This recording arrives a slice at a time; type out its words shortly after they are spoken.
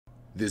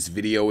This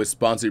video is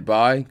sponsored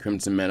by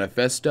Crimson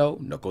Manifesto,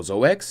 Knuckles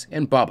OX,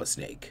 and Baba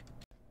Snake.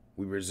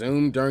 We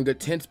resume during a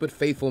tense but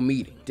faithful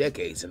meeting,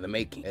 decades in the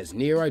making, as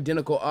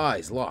near-identical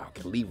eyes lock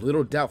and leave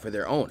little doubt for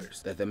their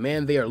owners that the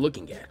man they are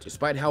looking at,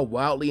 despite how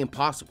wildly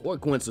impossible or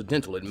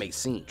coincidental it may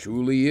seem,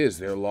 truly is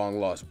their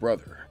long-lost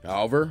brother.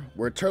 However,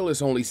 where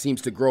Turles only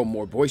seems to grow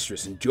more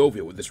boisterous and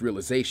jovial with this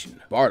realization,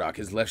 Bardock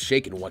is left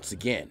shaken once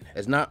again,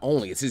 as not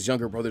only is his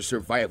younger brother's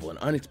survival an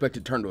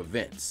unexpected turn of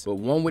events, but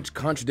one which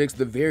contradicts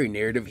the very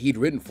narrative he'd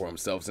written for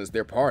himself since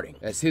their parting,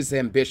 as his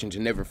ambition to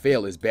never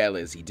fail as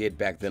badly as he did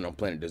back then on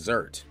planet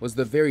Desert was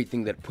the very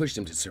thing that pushed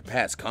him to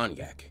surpass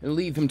Cognac, and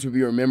leave him to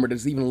be remembered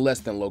as even less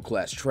than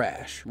low-class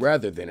trash,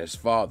 rather than his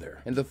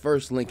father, and the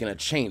first link in a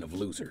chain of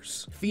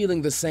losers.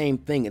 Feeling the same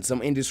thing in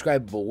some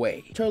indescribable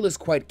way, Turles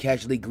quite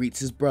casually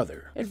greets his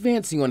brother,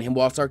 advancing on him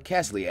while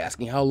sarcastically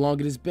asking how long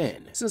it has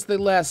been since they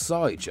last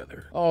saw each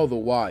other. All the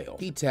while,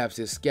 he taps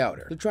his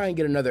scouter to try and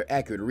get another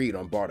accurate read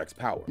on Bardock's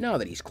power, now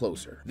that he's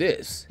closer.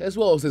 This, as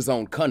well as his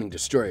own cunning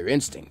destroyer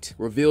instinct,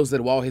 reveals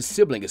that while his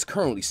sibling is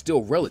currently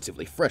still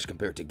relatively fresh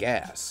compared to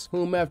Gas,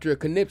 whom after a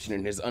conniption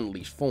in his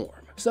unleashed form,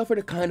 suffered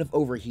a kind of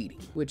overheating,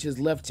 which has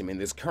left him in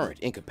this current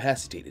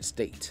incapacitated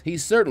state. He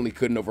certainly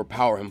couldn't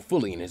overpower him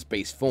fully in his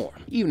base form,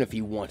 even if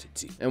he wanted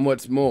to. And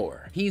what's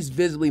more, he's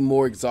visibly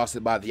more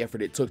exhausted by the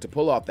effort it took to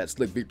pull off that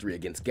slick victory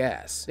against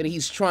Gas than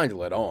he's trying to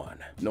let on.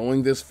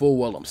 Knowing this full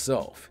well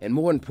himself, and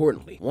more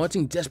importantly,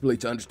 wanting desperately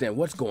to understand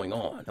what's going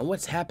on and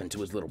what's happened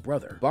to his little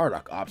brother,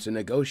 Bardock opts to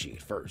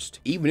negotiate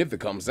first, even if it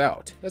comes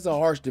out as a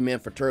harsh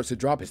demand for Turles to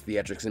drop his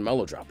theatrics and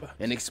melodrama,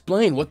 and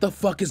explain what the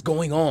fuck is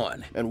going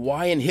on, and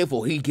why in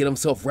Hiffle he'd get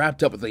himself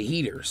wrapped up with the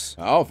Heeters.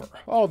 However,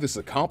 all this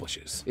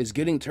accomplishes is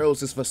getting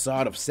Turles'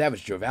 facade of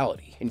savage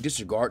joviality and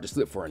disregard to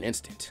slip for an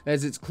instant,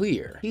 as it's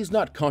clear he's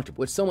not comfortable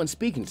with someone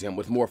speaking to him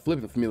with more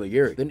flippant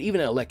familiarity than even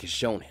Alec has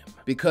shown him.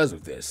 Because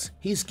of this,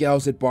 he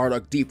scowls at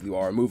Bardock deeply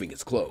while removing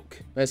his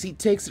cloak, as he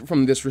takes it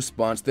from this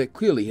response that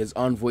clearly his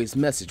envoy's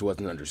message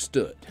wasn't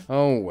understood.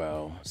 Oh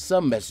well,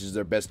 some messages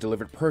are best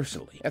delivered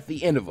personally, at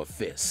the end of a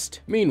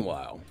fist.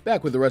 Meanwhile,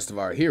 back with the rest of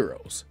our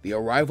heroes, the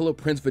arrival of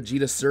Prince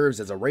Vegeta serves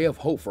as a ray of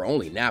hope for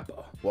only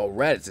Nappa, while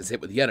Raditz is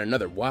hit with yet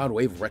another wild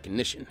wave of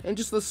recognition and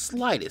just the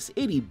slightest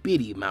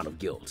itty-bitty amount of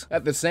guilt.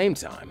 At the same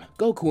time,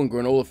 Goku and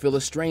Granolah feel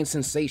a strange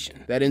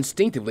sensation that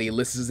instinctively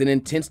elicits an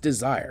intense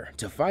desire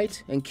to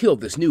fight and kill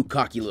this new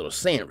cocky little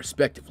Saiyan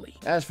respectively.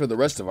 As for the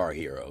rest of our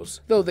heroes,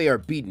 though they are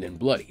beaten and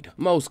bloodied,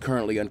 most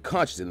currently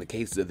unconscious in the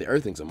cases of the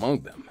Earthlings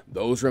among them,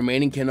 those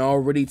remaining can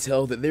already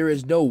tell that there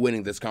is no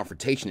winning this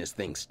confrontation as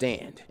things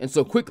stand, and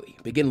so quickly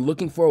begin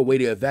looking for a way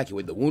to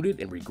evacuate the wounded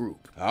and regroup.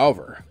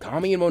 However,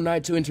 Kami and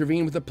Monaito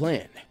intervene with a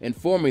plan,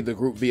 informing the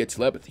group via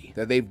telepathy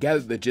that they've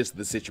gathered the gist of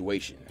the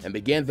situation and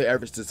began their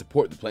efforts to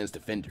support the planet's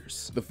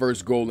defenders. The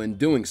first goal in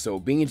doing so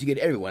being to get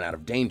everyone out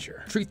of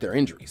danger, treat their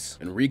injuries,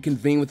 and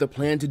reconvene with a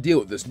plan to deal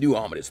with this new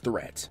ominous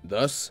threat.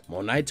 Thus,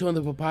 Monaito and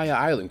the Papaya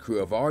Island crew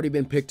have already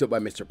been picked up by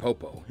Mr.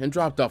 Popo and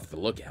dropped off at the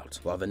lookout,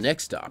 while the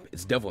next stop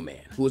is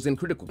Devilman, who is in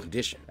critical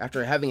condition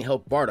after having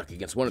helped Bardock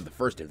against one of the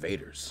first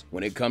invaders.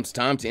 When it comes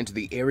time to enter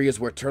the areas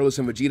where Turles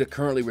and Vegeta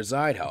currently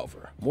reside,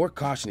 however, more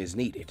caution is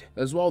needed,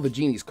 as while the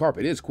genie's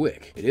carpet is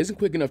quick, it isn't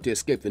quick enough to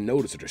escape the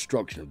notice or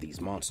destruction of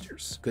these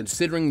monsters.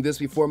 Considering this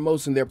before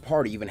most in their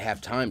party even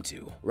have time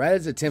to,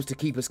 Raditz attempts to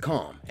keep his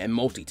calm and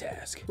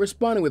multitask,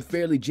 responding with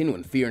fairly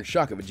genuine fear and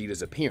shock at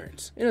Vegeta's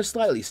appearance, in a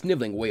slightly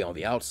sniveling way on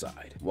the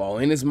outside. While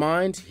in his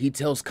mind, he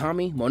tells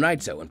Kami,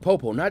 Monaito, and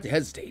Popo not to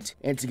hesitate,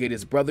 and to get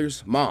his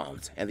brothers,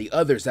 moms, and the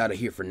others out of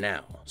here for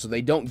now, so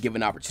they don't give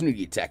an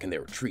opportunity attack in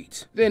their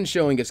retreat. Then,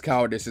 showing his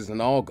cowardice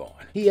isn't all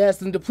gone, he asks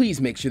them to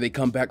please make sure they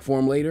come back for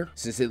him later,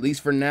 since at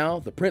least for now,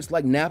 the prince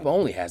like Nappa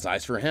only has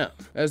eyes for him,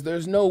 as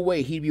there's no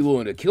way he'd be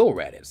willing to kill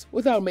Raditz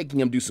without making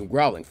him do some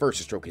growling first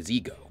to stroke his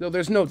ego, though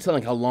there's no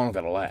telling how long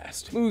that'll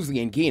last.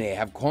 Muezli and Gine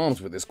have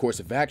qualms with this course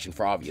of action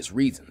for obvious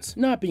reasons,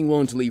 not being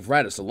willing to leave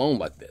Raditz alone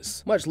like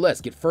this, much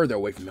less get further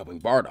away from helping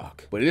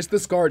Bardock. But it's the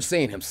scarred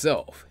Saiyan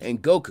himself,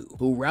 and Goku,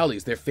 who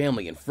rallies their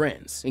family and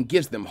friends, and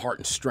gives them heart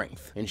and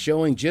strength, and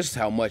showing just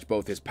how much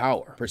both his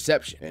power,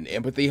 perception, and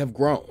empathy have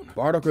grown.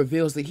 Bardock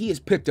reveals that he has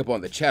picked up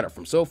on the chatter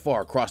from so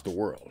far across the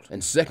world,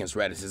 and seconds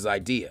Raditz's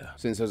idea,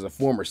 since as a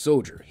former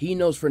soldier, he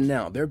knows for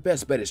now their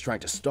best bet is trying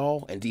to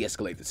stall and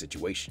de-escalate the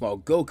situation, while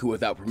Goku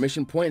without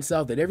permission points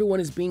out that everyone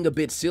is being a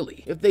bit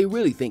silly if they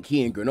really think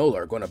he and Granolah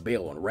are going to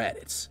bail on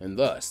Raditz, and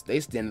thus they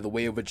stand in the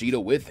way of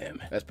Vegeta with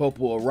him, as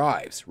Popo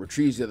arrives,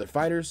 retrieves the other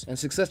fighters, and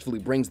successfully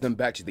brings them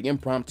back to the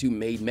impromptu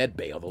made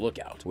medbay on the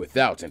lookout,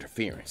 without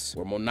interference,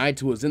 where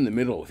Monaito is in the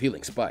middle of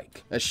healing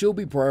Spike. As she'll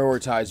be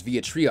prioritized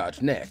via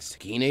triage next,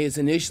 Gine is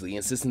initially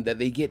insisting that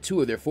they get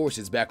two of their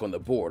forces back on the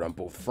board on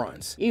both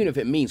fronts, even if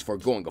it means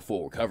foregoing a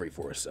full recovery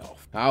for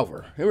herself.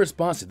 However, in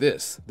response to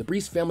this, the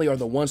Priest family are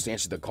the ones to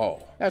answer the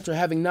call. After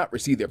having not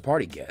received their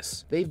party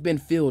guests, they've been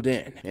filled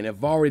in and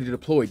have already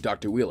deployed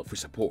Dr. Wheeler for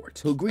support,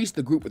 who greets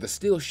the group with a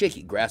still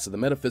shaky grasp of the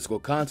metaphysical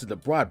concept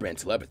of broadband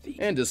telepathy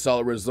and a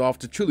solid resolve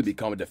to truly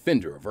become a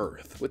defender of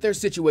Earth. With their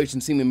situation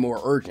seeming more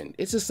urgent,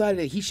 it's decided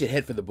that he should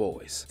head for the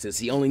boys, since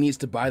he only needs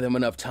to buy them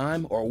enough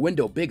time or a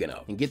window big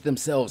enough and get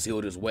themselves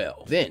healed as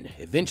well. Then,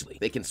 eventually,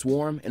 they can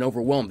swarm and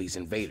overwhelm these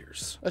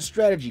invaders. A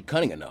strategy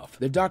cunning enough,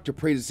 the Doctor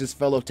praises his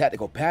fellow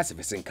tactical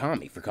pacifist and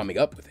Kami for coming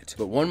up with it,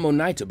 but one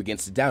Monito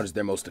begins to doubt is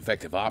their most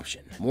effective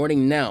option,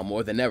 mourning now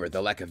more than ever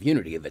the lack of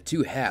unity of the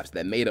two halves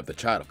that made up the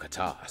child of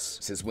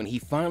Katas, since when he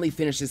finally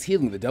finishes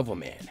healing the Devil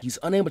Man, he's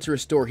unable to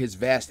restore his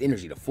vast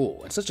energy to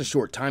full in such a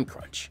short time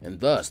crunch, and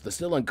thus the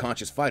still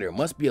unconscious fighter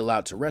must be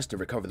allowed to rest and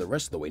recover the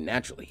rest of the way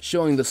naturally,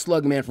 showing the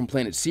Slug Man from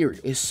Planet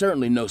Cereal is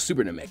certainly no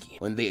Super Namekian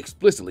when they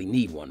explicitly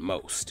need one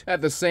most.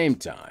 At the same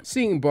time,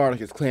 seeing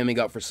Bardock is clamming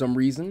up for some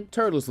reason,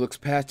 Turles looks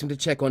past him to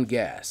check on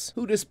Gas,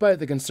 who despite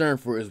the concern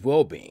for his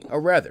well-being,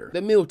 or rather,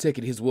 the meal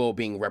ticket his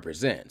well-being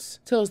represents,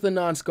 tells the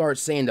non-scarred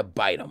Saiyan to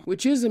bite him,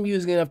 which is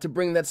amusing enough to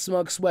bring that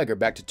smug swagger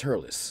back to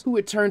Turles, who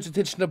returns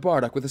attention to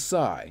Bardock with a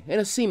sigh and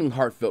a seeming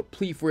heartfelt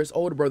plea for his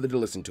older brother to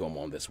listen to him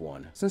on this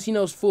one, since he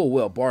knows full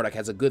well Bardock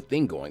has a good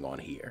thing going on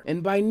here,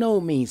 and by no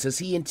means does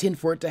he intend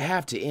for it to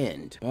have to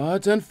end.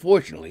 But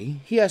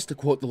unfortunately, he has to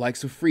quote the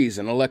likes of Frieza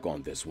and Alec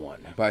on this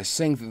one, by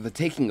saying that the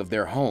taking of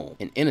their home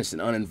and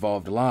innocent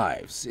uninvolved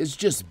lives is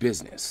just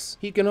business.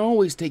 He can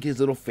always take his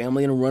little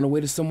family and run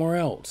away to somewhere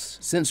else,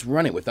 since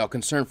running without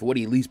concern for what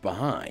he leaves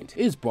behind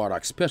is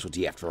Bardock's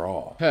specialty after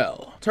all.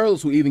 Hell,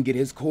 Turles will even get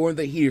his core and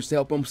the Heeters to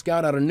help him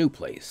scout out a new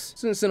place,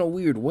 since in a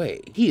weird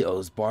way, he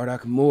owes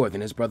Bardock more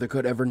than his brother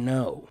could ever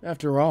know.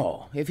 After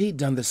all, if he'd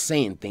done the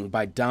same thing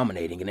by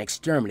dominating and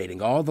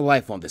exterminating all the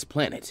life on this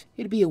planet,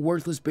 it'd be a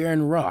worthless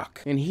barren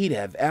rock, and he'd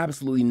have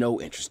absolutely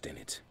no interest in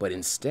it. But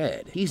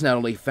instead, he's not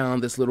only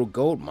found this little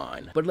gold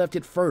mine, but left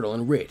it fertile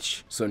and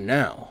rich. So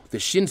now, the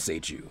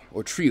Shinseiju,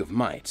 or Tree of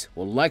Might,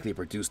 will likely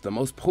produce the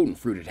most potent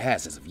fruit it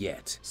has as of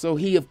yet. So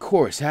he of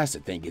course has to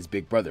thank his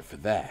big brother for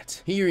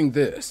that. Hearing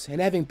this,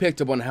 and having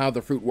picked up on how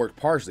the fruit worked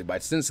partially by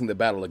sensing the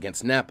battle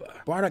against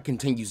Nappa, Bardock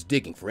continues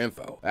digging for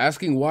info,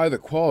 asking why the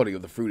quality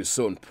of the fruit is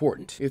so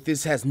important, if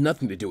this has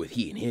nothing to do with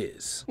he and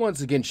his.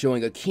 Once again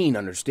showing a keen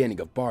understanding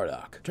of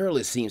Bardock,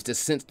 Turles seems to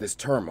sense this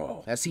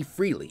turmoil, as he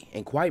freely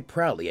and quite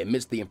proudly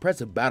admits the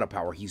impressive battle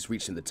power he's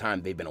reached in the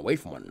time they've been away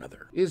from one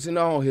another isn't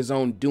all his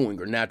own doing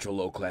or natural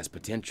low-class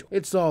potential.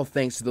 It's all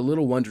thanks to the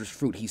little wondrous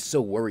fruit he's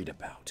so worried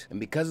about, and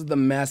because of the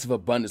massive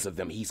abundance of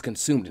them he's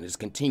consumed in his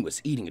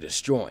continuous eating and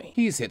destroying,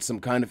 he's hit some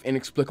kind of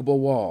inexplicable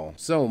wall.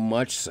 So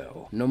much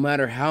so, no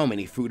matter how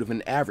many fruit of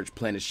an average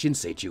planet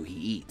Shinseiju he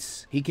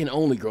eats, he can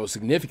only grow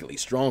significantly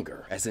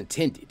stronger, as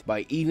intended,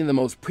 by eating the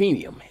most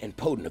premium and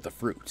potent of the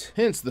fruit.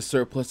 Hence the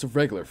surplus of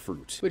regular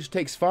fruit, which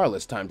takes far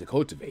less time to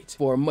cultivate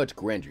for a much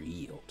grander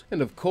yield.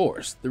 And of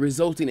course, the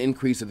resulting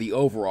increase of the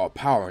overall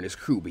power in his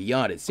crew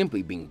beyond it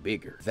simply being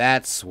bigger.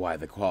 That's why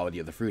the quality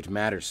of the fruit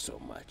matters so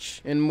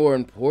much. And more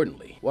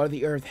importantly, why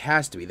the Earth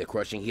has to be the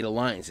crushing heat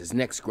alliance's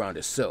next ground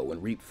to sow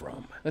and reap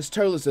from. As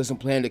Turles doesn't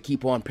plan to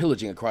keep on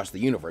pillaging across the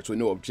universe with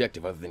no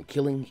objective other than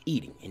killing,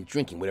 eating, and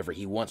drinking whatever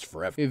he wants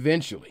forever.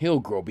 Eventually, he'll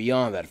grow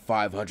beyond that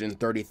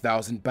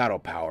 530,000 battle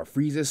power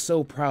Frieza's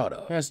so proud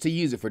of, as to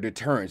use it for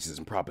deterrences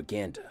and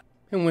propaganda.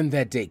 And when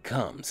that day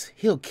comes,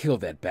 he'll kill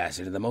that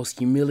bastard in the most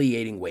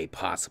humiliating way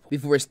possible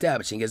before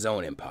establishing his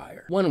own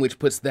empire, one which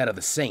puts that of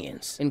the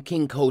Saiyans and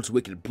King Cold's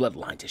wicked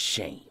bloodline to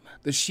shame.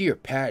 The sheer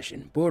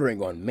passion,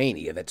 bordering on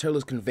mania, that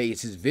Turles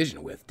conveys his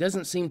vision with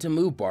doesn't seem to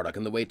move Bardock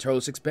in the way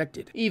Turles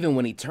expected, even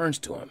when he turns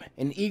to him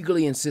and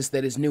eagerly insists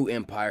that his new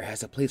empire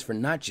has a place for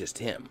not just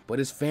him, but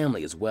his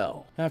family as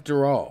well.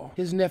 After all,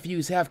 his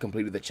nephews have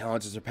completed the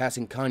challenge of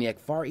surpassing Cognac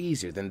far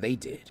easier than they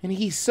did, and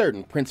he's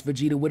certain Prince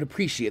Vegeta would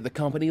appreciate the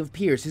company of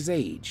peers his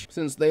age,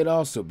 since they'd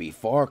also be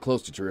far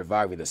closer to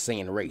reviving the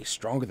Saiyan race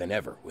stronger than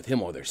ever with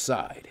him on their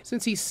side,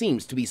 since he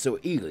seems to be so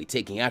eagerly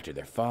taking after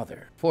their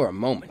father. For a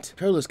moment,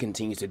 Turles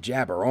continues to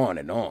jabber on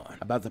and on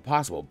about the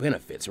possible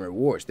benefits and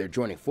rewards their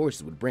joining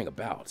forces would bring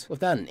about,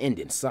 without an end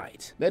in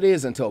sight. That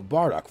is, until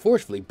Bardock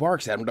forcefully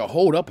barks at him to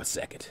hold up a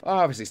second,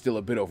 obviously still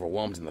a bit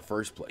overwhelmed in the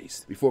first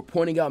place, before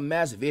pointing out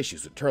massive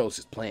issues with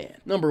Turles' plan.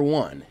 Number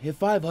one, if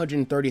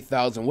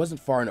 530,000 wasn't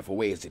far enough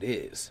away as it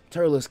is,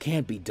 Turles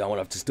can't be dumb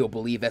enough to still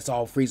believe that's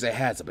all Frieza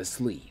has up his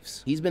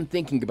sleeves. He's been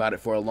thinking about it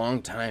for a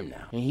long time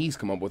now, and he's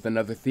come up with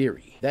another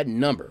theory. That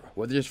number,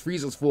 whether it's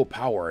Frieza's full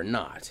power or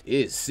not,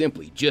 is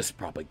simply just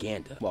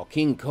propaganda, while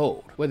King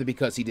Cold, whether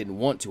because he didn't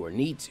want to or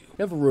need to,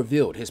 never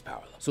revealed his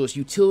power. So its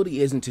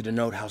utility isn't to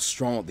denote how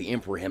strong the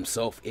Emperor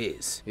himself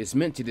is. It's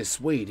meant to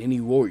dissuade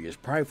any warriors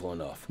prideful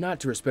enough not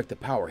to respect the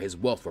power his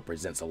wealth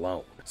represents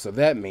alone. So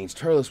that means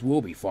Turles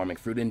will be farming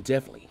fruit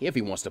indefinitely if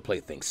he wants to play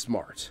things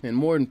smart. And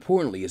more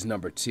importantly is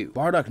number two.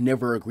 Bardock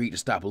never agreed to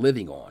stop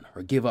living on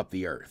or give up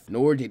the Earth,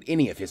 nor did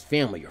any of his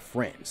family or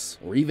friends,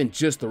 or even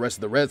just the rest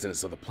of the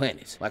residents of the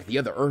planet, like the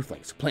other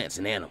Earthlings, plants,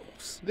 and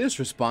animals. This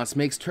response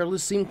makes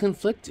Turles seem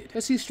conflicted,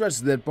 as he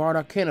stresses that that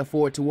Bardock can't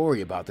afford to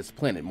worry about this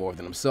planet more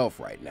than himself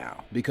right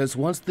now, because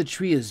once the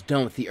tree is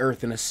done with the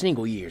Earth in a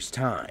single year's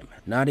time,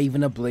 not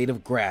even a blade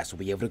of grass will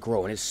be able to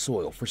grow in its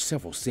soil for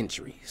several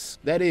centuries.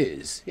 That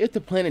is, if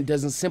the planet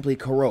doesn't simply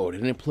corrode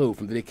and implode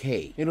from the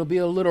decay, it'll be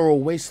a literal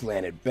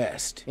wasteland at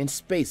best, and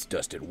space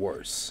dust at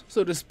worst.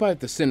 So despite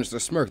the sinister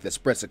smirk that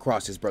spreads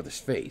across his brother's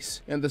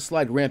face, and the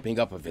slight ramping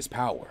up of his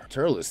power,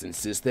 Turles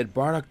insists that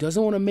Bardock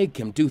doesn't want to make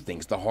him do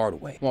things the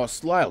hard way, while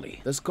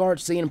slyly, the scarred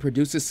Saiyan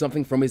produces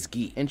something from his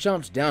gi and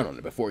chomps down on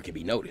it before it can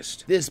be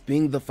noticed. This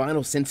being the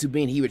final senzu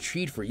bean he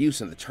retrieved for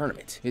use in the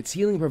tournament, its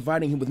healing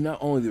providing him with not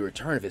only the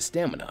return of his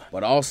stamina,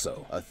 but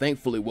also a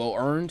thankfully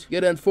well-earned,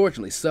 yet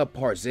unfortunately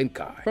subpar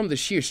Zenkai, from the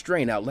sheer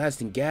strain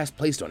outlasting gas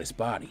placed on his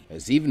body,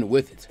 as even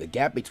with it, the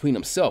gap between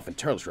himself and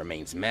Turles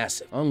remains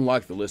massive,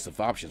 unlike the list of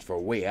options for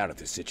a way out of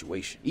this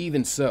situation.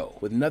 Even so,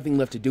 with nothing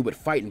left to do but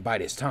fight and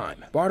bide his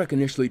time, Bardock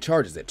initially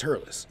charges at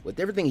Turles, with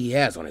everything he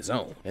has on his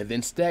own, and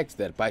then stacks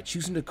that by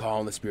choosing to call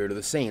on the spirit of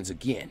the Saiyans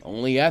again,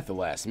 only at the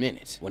last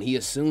minute, when he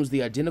assumes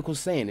the identical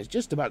Saiyan is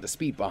just about to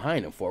speed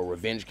behind him for a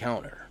revenge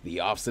counter. The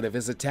offset of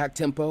his attack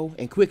tempo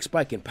and quick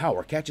spike in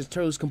power catches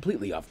Turles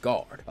completely off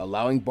guard,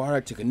 allowing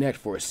Bardock to connect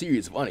for a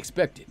series of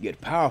unexpected,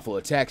 yet powerful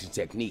attacks and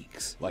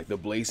techniques, like the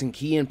blazing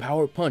ki and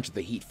power punch of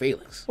the Heat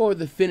Phalanx, or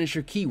the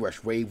finisher ki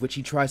rush wave which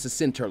he tries to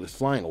send Turles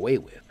flying away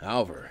with.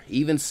 However,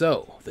 even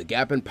so, the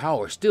gap in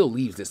power still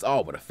leaves this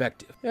all but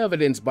effective,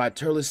 evidenced by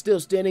Turles still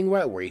standing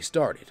right where he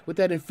started, with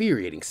that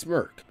infuriating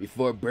smirk,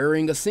 before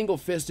burying a single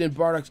fist in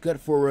Bardock's gut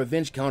for a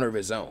revenge counter of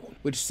his own,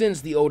 which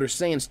sends the older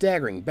Saiyan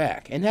staggering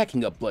back and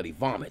hacking up bloody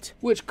vomit,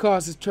 which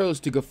causes Turles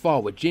to guffaw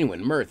with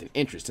genuine mirth and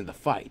interest in the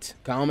fight,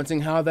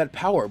 commenting how that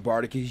power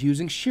Bardock is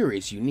using sure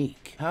is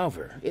unique.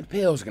 However, it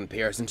pales in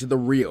comparison to the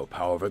real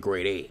power of a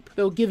great ape,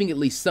 though giving at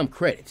least some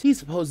credit, he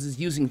supposes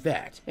using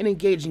that and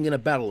engaging in a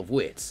battle of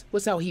wits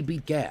was how he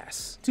beat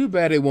gas. Too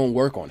bad it won't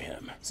work on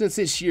him, since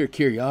his sheer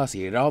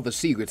curiosity at all the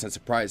secrets and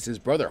surprises his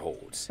brother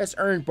holds has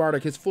earned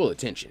Bardock his full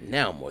attention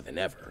now more than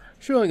ever,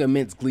 showing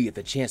immense glee at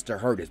the chance to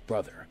hurt his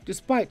brother,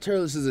 despite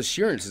Turles'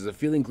 assurances of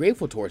feeling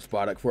grateful towards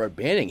Bardock for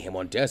abandoning him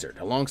on desert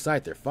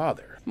alongside their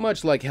father.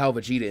 Much like how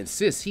Vegeta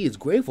insists he is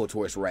grateful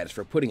towards Raditz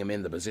for putting him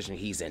in the position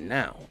he's in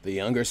now, the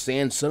younger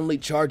Saiyan suddenly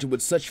charges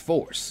with such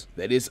force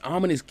that his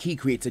ominous ki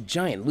creates a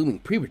giant looming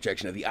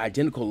pre-projection of the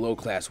identical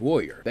low-class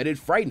warrior that it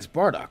frightens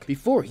Bardock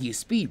before he is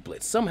speed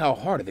blitzed somehow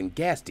harder than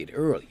Gas did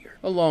earlier,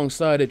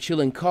 alongside a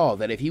chilling call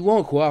that if he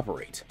won't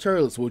cooperate,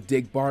 Turles will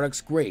dig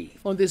Bardock's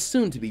grave on this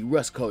soon-to-be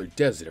rust-colored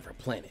desert of her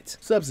planet,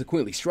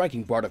 subsequently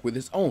striking Bardock with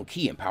his own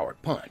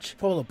ki-empowered punch,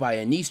 followed by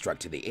a knee strike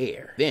to the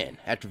air. Then,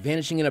 after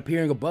vanishing and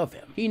appearing above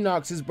him, he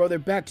knocks his brother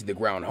back to the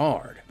ground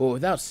hard, but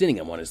without sending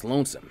him on his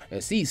lonesome,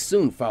 as he's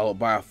soon followed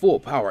by a full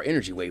power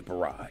energy wave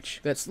barrage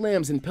that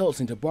slams and pelts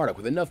into Bardock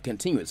with enough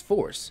continuous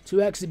force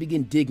to actually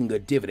begin digging a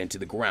divot into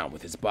the ground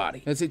with his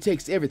body, as it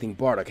takes everything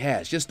Bardock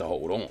has just to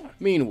hold on.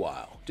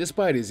 Meanwhile,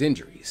 despite his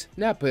injuries,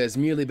 Nappa has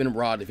merely been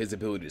robbed of his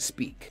ability to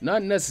speak,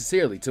 not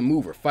necessarily to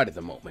move or fight at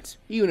the moment,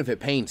 even if it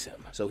pains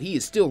him, so he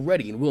is still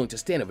ready and willing to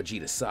stand at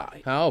Vegeta's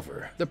side.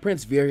 However, the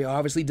prince very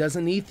obviously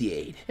doesn't need the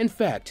aid, in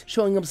fact,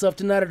 showing himself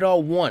to not at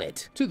all want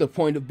it, to the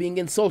point of being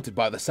insulted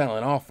by the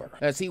silent offer,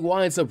 as he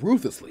winds up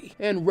ruthlessly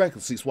and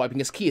recklessly swiping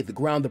his ki at the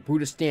ground the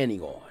brute is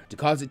standing on, to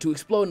cause it to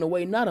explode in a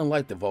way not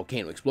unlike the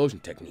volcano explosion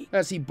technique,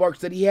 as he barks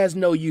that he has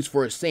no use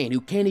for a Saiyan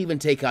who can't even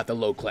take out the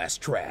low-class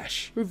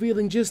trash,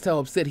 revealing just how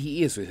upset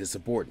he is with his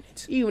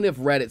subordinate, even if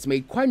Raditz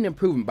made quite an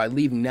improvement by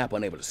leaving Nappa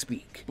unable to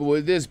speak. But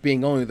with this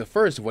being only the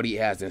first of what he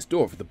has in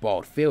store for the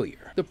bald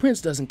failure, the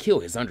prince doesn't kill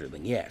his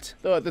underling yet,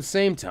 though at the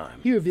same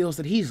time, he reveals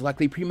that he's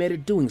likely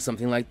premeditated doing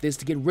something like this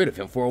to get rid of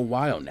him for a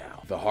while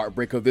now. The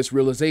heartbreak of this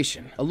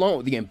realization, along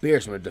with the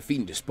embarrassment of defeat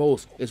and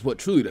disposal, is what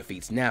truly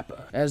defeats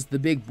Nappa, as the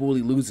big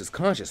bully loses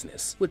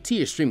consciousness, with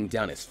tears streaming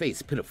down his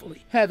face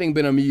pitifully. Having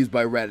been amused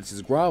by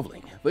Raditz's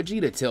groveling,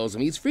 Vegeta tells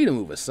him he's free to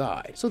move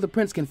aside, so the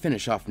prince can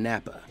finish off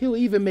Nappa. He'll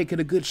even make it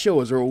a good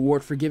show as a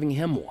reward for giving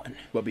him one.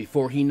 But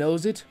before he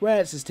knows it,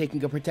 Raditz is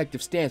taking a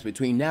protective stance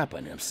between Nappa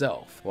and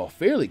himself, while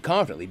fairly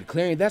confidently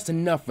declaring that's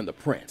enough from the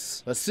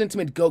prince, a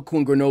sentiment Goku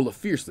and Granolah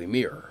fiercely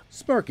mirror,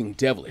 smirking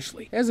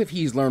devilishly, as if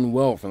he's learned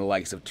well from the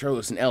likes of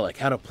Turles and Elec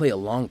how to play a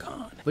long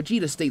con.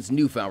 Vegeta states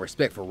newfound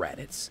respect for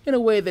Raditz, in a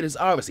way that is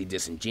obviously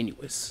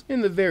disingenuous,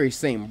 in the very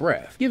same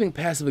breath, giving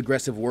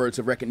passive-aggressive words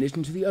of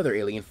recognition to the other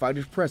alien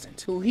fighters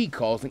present, who he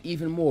calls an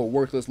even more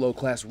worthless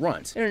low-class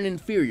runt and an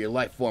inferior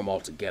life form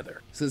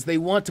altogether. Since they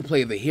want to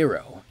play the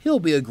hero, he'll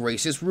be a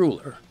gracious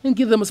ruler, and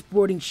give them a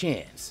sporting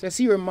chance, as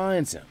he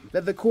reminds him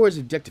that the Corps'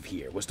 objective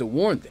here was to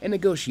warn them and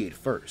negotiate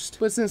first.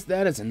 But since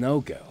that is a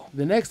no-go,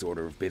 the next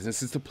order of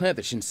business is to plant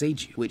the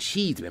Shinseiju, which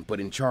he's been put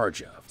in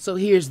charge of. So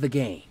here's the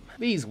game.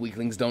 These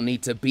weaklings don't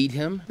need to beat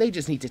him, they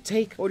just need to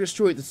take or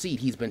destroy the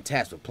seed he's been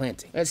tasked with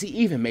planting, as he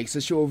even makes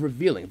a show of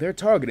revealing their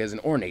target as an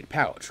ornate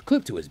pouch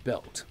clipped to his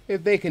belt.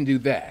 If they can do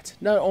that,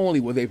 not only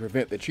will they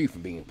prevent the tree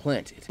from being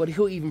planted, but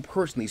he'll even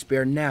personally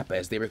spare Nappa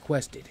as they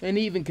requested, and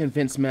even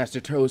convince Master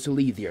Turles to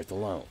leave the Earth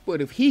alone.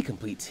 But if he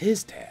completes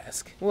his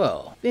task,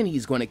 well, then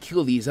he's going to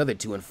kill these other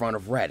two in front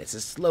of Raditz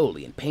as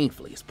slowly and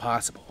painfully as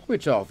possible,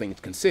 which all things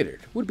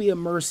considered would be a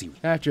mercy.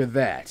 After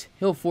that,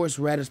 he'll force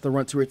Raditz the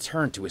Runt to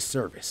return to his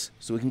service,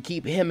 so he can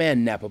keep him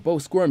and Nappa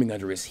both squirming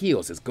under his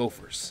heels as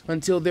gophers,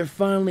 until they're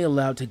finally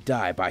allowed to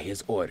die by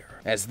his order,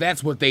 as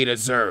that's what they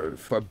deserve,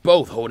 for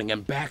both holding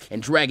him back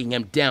and dragging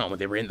him down when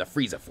they were in the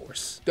Frieza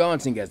force.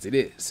 Daunting as it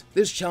is,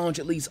 this challenge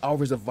at least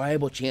offers a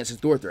viable chance to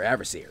thwart their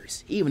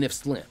adversaries, even if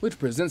slim, which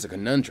presents a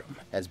conundrum,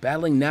 as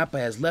battling Nappa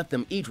has left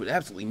them each with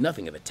absolutely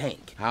nothing in the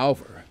tank.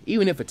 However,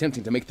 even if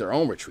attempting to make their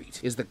own retreat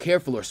is the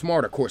careful or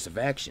smarter course of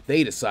action,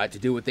 they decide to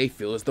do what they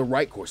feel is the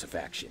right course of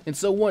action, and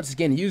so once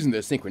again using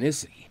their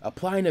synchronicity,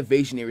 apply an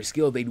evasionary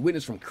skill they'd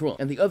witnessed from Krillin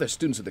and the other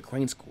students of the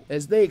Crane School,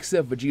 as they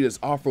accept Vegeta's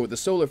offer with a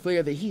solar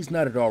flare that he's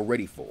not at all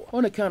ready for,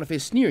 on account of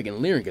his sneering and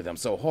leering at them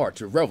so hard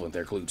to revel in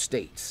their glued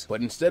states. But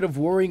instead of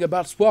worrying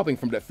about swapping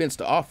from defense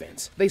to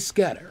offense, they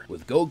scatter,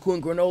 with Goku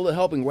and Granolah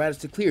helping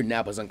Raditz to clear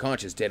Nappa's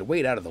unconscious dead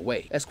weight out of the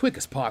way as quick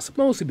as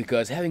possible, mostly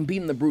because having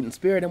beaten the brute and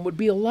spared him would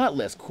be a lot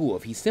less cool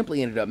if he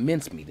simply ended up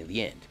mincemeat in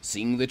the end.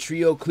 Seeing the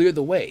trio clear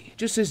the way,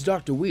 just as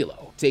Dr.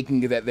 Wheelo,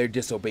 taking it that they're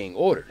disobeying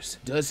orders,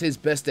 does his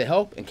best to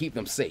help and keep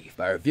them safe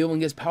by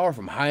revealing his power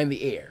from high in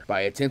the air,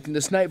 by attempting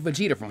to snipe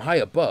Vegeta from high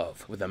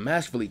above with a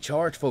masterfully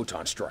charged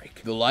photon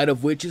strike, the light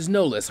of which is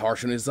no less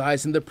harsh on his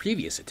eyes than the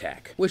previous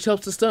attack, which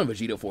helps to stun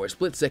Vegeta for a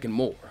split second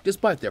more,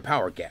 despite their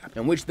power gap,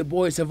 in which the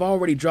boys have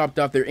already dropped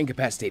off their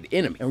incapacitated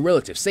enemy in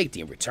relative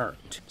safety and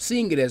returned.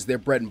 Seeing it as their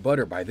bread and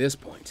butter by this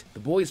point, the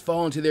boys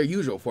fall into their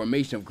usual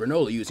formation of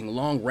Granolah using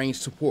long-range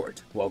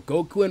support, while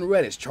Goku and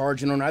Raditz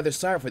charge in on either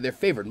side for their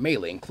favorite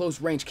melee and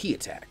close-range key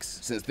attacks,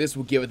 since this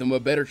will give them a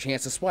better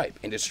chance to swipe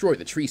and destroy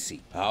the tree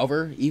seed.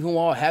 However, even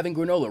while having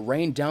Granolah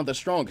rain down the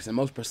strongest and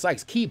most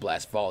precise key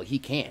blast volley he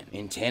can,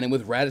 in tandem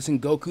with Raditz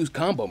and Goku's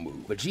combo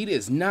move, Vegeta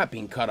is not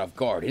being caught off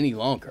guard any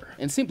longer,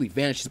 and simply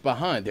vanishes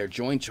behind their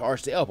joint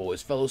charge to elbow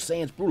his fellow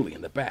Saiyans brutally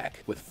in the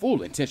back, with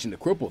full intention to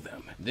cripple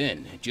them.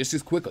 Then, just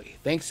as quickly,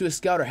 thanks to his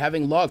scouter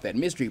having logged that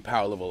mystery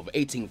power level of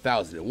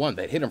 18,001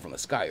 that hit him from the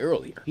sky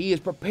earlier, he is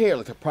prepared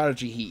like the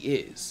prodigy he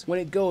is, when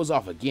it goes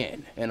off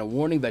again, and a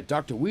warning that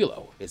Dr.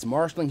 Wheelo is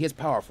marshalling his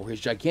power for his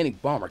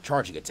gigantic bomber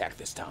charging attack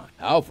this time.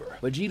 However,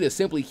 Vegeta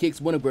simply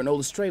kicks one of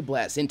Granola's stray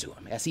blasts into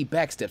him as he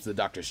backsteps the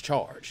doctor's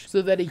charge,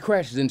 so that he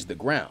crashes into the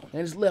ground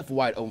and is left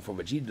wide open for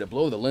Vegeta to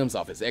blow the limbs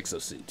off his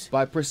exosuit,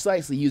 by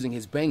precisely using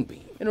his bang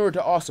beam in order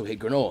to also hit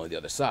Granolah on the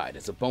other side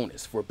as a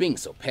bonus for being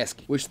so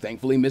pesky, which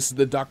thankfully misses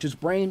the doctor's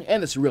brain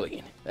and the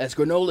Cerulean, as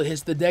Granolah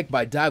hits the deck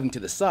by diving to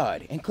the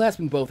side and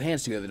clasping both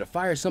hands together to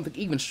fire something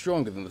even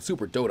stronger than the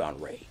Super Dodon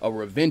Ray, a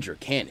Revenger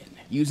cannon,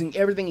 using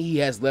everything he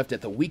has left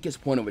at the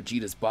weakest point of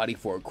Vegeta's body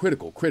for a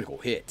critical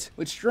hit,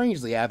 which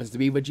strangely happens to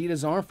be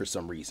Vegeta's arm for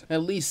some reason,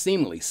 at least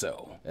seemingly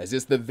so, as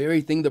it's the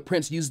very thing the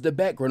prince uses to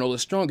bat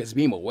Granolah's strongest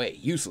beam away,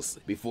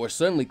 uselessly, before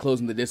suddenly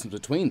closing the distance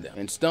between them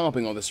and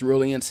stomping on the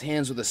Cerulean's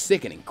hands with a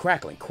sickening,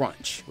 crackling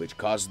crunch, which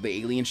causes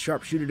the alien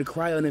sharpshooter to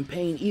cry out in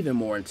pain even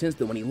more intense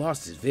than when he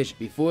lost his vision,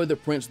 before the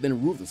prince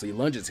then ruthlessly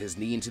lunges his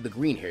knee into the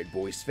green-haired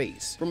boy's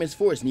face from his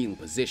forced kneeling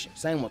position,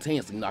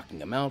 simultaneously knocking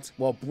him out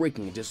while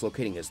breaking and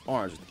dislocating his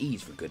arms with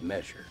ease for good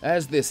measure.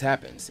 As this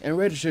happens, and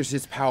registers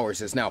his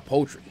powers as now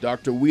poultry,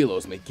 Dr.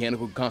 Wheelo's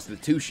mechanical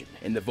constitution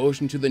and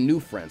devotion to the new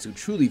friends who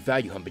truly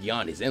value him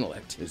beyond his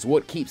intellect is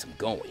what keeps him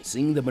going,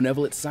 seeing the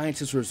benevolent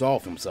scientist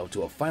resolve himself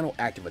to a final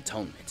act of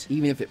atonement,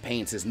 even if it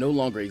pains his no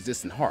longer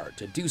existent heart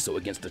to do so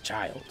against a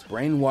child,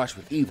 brainwashed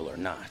with evil or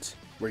not.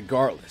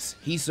 Regardless,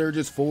 he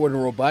surges forward in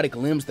robotic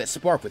limbs that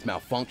spark with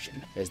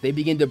malfunction, as they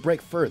begin to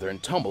break further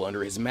and tumble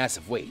under his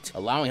massive weight,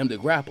 allowing him to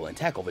grapple and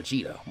tackle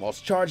Vegeta,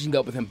 whilst charging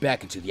up with him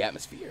back into the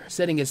atmosphere,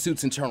 setting his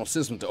suit's internal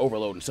system to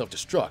overload and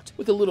self-destruct,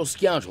 with a little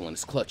scoundrel in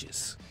his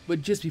clutches.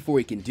 But just before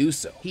he can do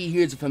so, he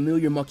hears a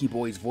familiar monkey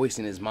boy's voice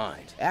in his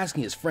mind,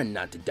 asking his friend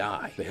not to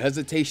die. The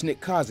hesitation it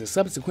causes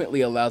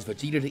subsequently allows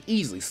Vegeta to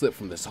easily slip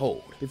from this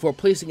hold, before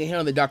placing a hand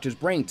on the doctor's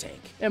brain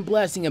tank, and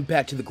blasting him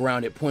back to the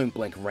ground at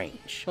point-blank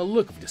range, a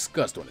look of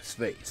disgust on his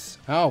face.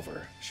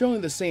 However,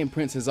 showing the Saiyan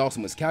Prince has also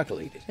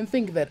miscalculated, and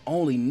thinking that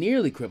only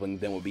nearly crippling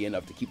them would be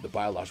enough to keep the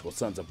biological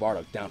sons of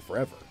Bardock down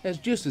forever, as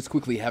just as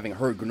quickly having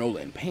heard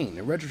Granolah in pain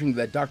and registering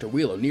that Dr.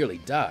 Wheelo nearly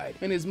died,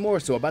 and is more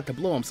so about to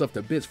blow himself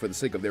to bits for the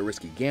sake of their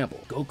risky gamble,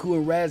 Goku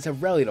and Raditz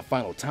have rallied a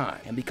final time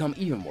and become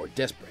even more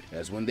desperate,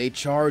 as when they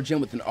charge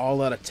in with an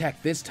all-out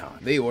attack this time,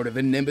 they order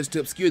the Nimbus to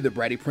obscure the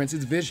bratty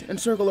prince's vision and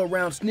circle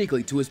around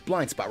sneakily to his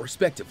blind spot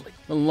respectively.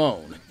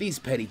 Alone, these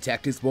petty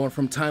tactics born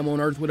from time on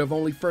Earth would have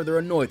only further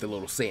annoy the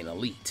little Saiyan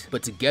elite,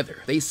 but together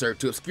they serve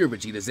to obscure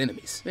Vegeta's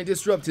enemies and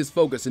disrupt his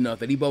focus enough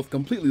that he both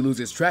completely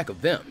loses track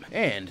of them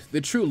and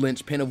the true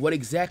linchpin of what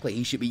exactly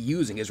he should be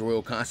using his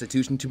royal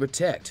constitution to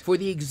protect for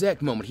the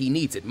exact moment he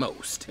needs it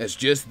most. As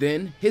just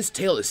then, his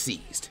tail is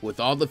seized, with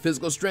all the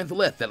physical strength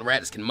left that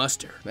Raditz can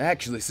muster,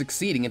 actually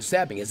succeeding in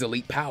sapping his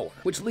elite power,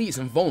 which leaves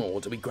him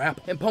vulnerable to be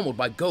grappled and pummeled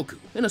by Goku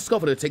in a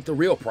scuffle to take the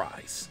real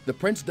prize. The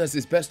prince does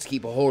his best to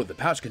keep a hold of the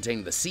pouch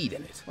containing the seed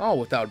in it, all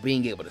without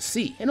being able to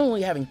see, and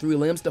only having 3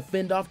 limbs to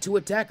fend off 2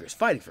 attackers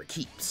fighting for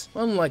keeps,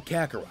 unlike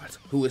Kakarot,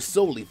 who is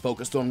solely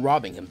focused on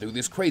robbing him through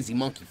this crazy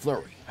monkey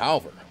flurry.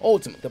 However,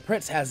 ultimately, the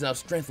prince has enough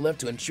strength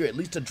left to ensure at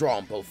least a draw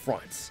on both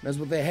fronts, as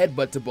with a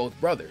headbutt to both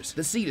brothers,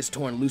 the seed is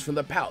torn loose from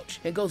the pouch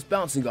and goes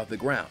bouncing off the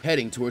ground,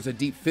 heading towards a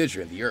deep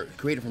fissure in the earth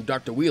created from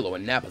Dr. Wheelo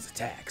and Nappa's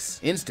attacks.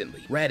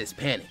 Instantly, Raditz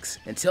panics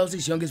and tells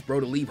his youngest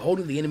bro to leave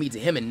holding the enemy to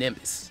him and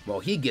Nimbus,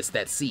 while he gets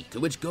that seed, to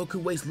which Goku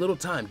wastes little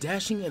time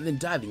dashing and then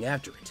diving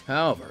after it.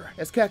 However,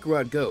 as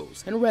Kakarot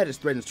goes, and Raditz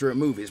threatens to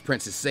remove his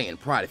Princess Saiyan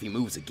pride if he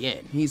moves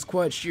again, he's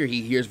quite sure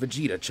he hears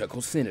Vegeta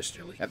chuckle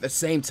sinisterly. At the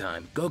same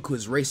time, Goku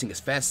is racing as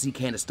fast as he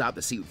can to stop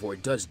the seed before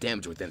it does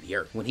damage within the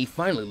earth, when he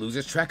finally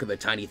loses track of the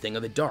tiny thing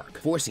in the dark,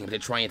 forcing him to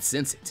try and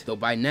sense it, though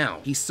by now,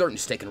 he's certain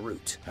it's taken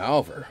root.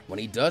 However, when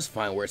he does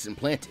find where it's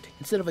implanted,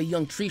 instead of a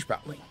young tree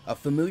sproutling, a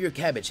familiar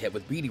cabbage head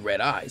with beady red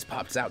eyes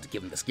pops out to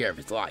give him the scare of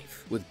his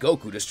life, with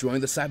Goku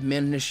destroying the Cyberman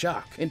in his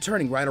shock, and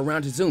turning right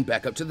around to zoom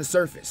back up to the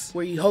surface,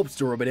 where he hopes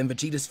to rub it in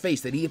Vegeta's face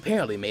that he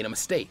apparently made a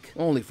mistake,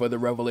 only for the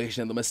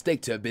revelation of the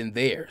mistake to have been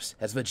theirs,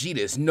 as Vegeta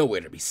is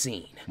nowhere to be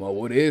seen, while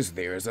what is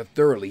there is a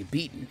thoroughly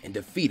beaten and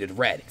defeated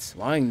Raditz,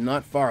 lying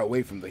not far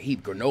away from the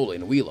heap Granolah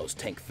and Wheelo's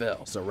tank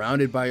fell,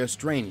 surrounded by a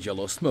strange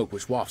yellow smoke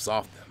which wafts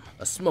off them.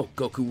 A smoke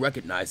Goku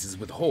recognizes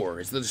with horror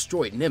as the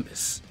destroyed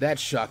Nimbus. That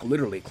shock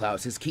literally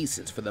clouds his ki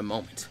sense for the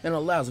moment, and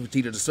allows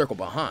Vegeta to circle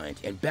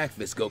behind and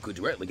backfist Goku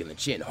directly in the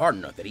chin hard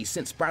enough that he's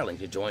sent spiraling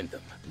to join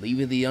them,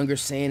 leaving the younger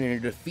Saiyan in a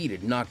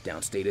defeated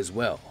knockdown state as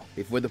well,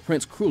 before the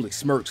prince cruelly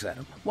smirks at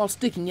him, while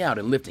sticking out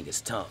and lifting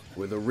his tongue,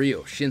 where the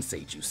real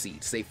Shinseiju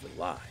seed safely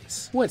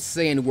lies. What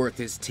Saiyan worth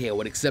his tail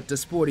would accept a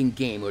sporting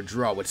game or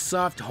draw with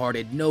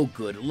soft-hearted,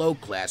 no-good,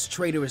 low-class,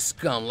 traitorous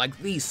scum like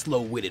these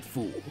slow-witted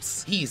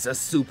fools? He's a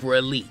super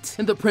elite,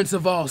 and the prince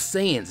of all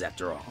Saiyans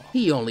after all.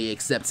 He only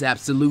accepts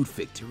absolute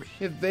victory.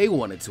 If they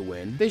wanted to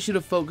win, they should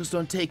have focused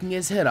on taking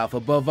his head off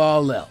above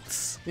all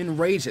else.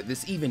 Enraged at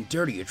this even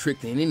dirtier trick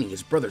than any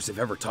his brothers have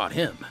ever taught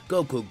him,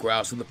 Goku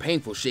growls with a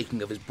painful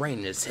shaking of his brain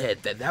in his head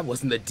that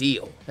wasn't the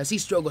deal, as he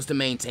struggles to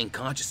maintain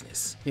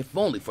consciousness, if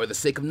only for the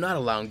sake of not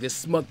allowing this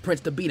smug prince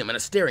to beat him in a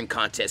staring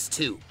contest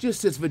too,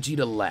 just as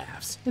Vegeta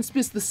laughs and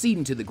spits the seed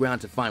into the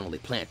ground to finally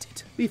plant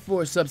it,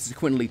 before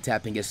subsequently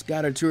tapping his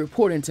scouter to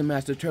report into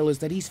Master Turles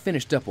that he's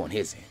finished up on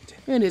his end,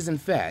 and is in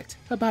fact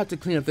about to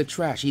clean up the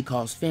trash he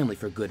calls family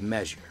for good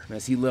measure,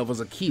 as he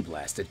levels a ki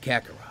blast at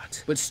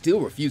Kakarot, but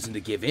still refusing to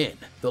give in.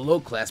 The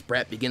low-class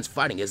brat begins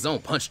fighting his own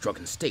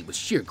punch-drunken state with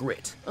sheer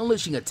grit,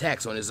 unleashing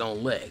attacks on his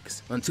own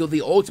legs, until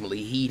they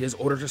ultimately heed his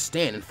order to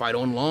stand and fight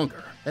on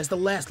longer, as the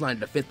last line of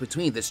defense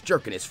between this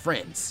jerk and his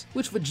friends,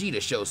 which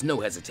Vegeta shows no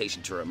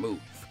hesitation to remove,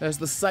 as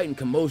the sight and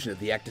commotion of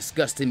the act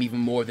disgust him even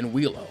more than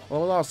Wheelo,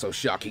 while also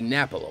shocking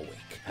Nappa awake.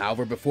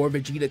 However, before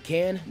Vegeta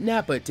can,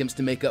 Nappa attempts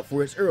to make up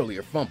for his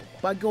earlier fumble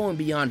by going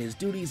beyond his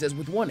duties, as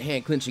with one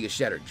hand clenching a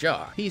shattered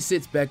jaw, he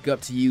sits back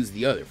up to use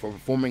the other for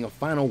performing a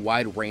final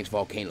wide-range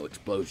volcano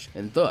explosion,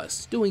 and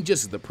thus doing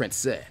just as the prince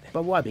said, by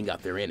wiping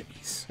out their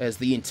enemies, as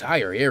the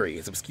entire area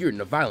is obscured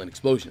in a violent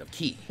explosion of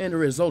ki and a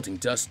resulting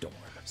dust storm.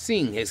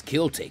 Seeing his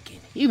kill taken,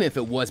 even if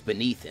it was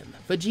beneath him,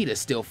 Vegeta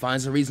still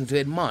finds a reason to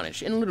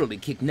admonish and literally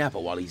kick Nappa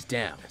while he's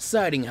down,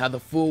 citing how the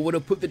fool would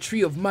have put the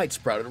Tree of Might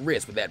sprout at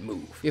risk with that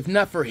move, if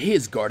not for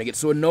his guarding it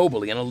so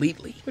nobly and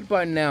elitely. But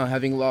by now,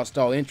 having lost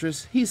all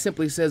interest, he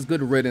simply says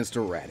good riddance to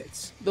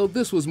Raditz, though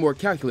this was more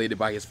calculated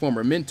by his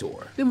former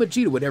mentor than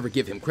Vegeta would ever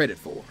give him credit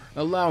for,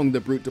 allowing the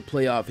brute to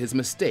play off his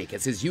mistake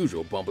as his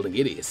usual bumbling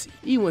idiocy,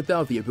 even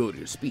without the ability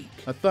to speak,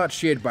 a thought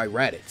shared by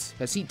Raditz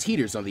as he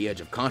teeters on the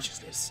edge of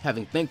consciousness,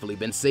 having thankfully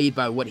been saved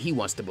by what he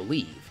wants to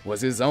believe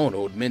was his own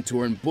old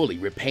mentor and bully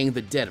repaying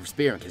the debt of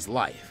sparing his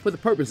life for the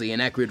purposely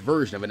inaccurate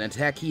version of an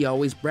attack he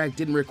always bragged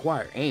didn't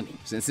require aiming,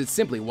 since it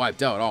simply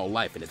wiped out all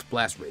life in its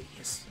blast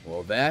radius.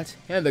 Well, that,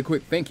 and the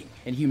quick thinking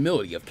and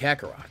humility of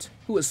Kakarot,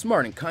 who is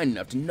smart and kind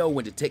enough to know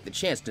when to take the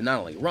chance to not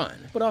only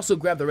run, but also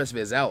grab the rest of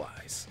his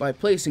allies, by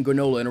placing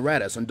Granolah and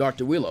Raditz on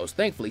Dr. Wheelo's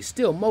thankfully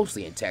still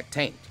mostly intact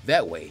tank.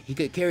 That way, he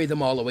could carry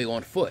them all the way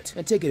on foot,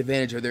 and take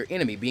advantage of their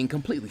enemy being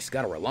completely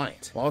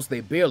scouter-reliant, whilst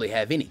they barely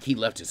have any ki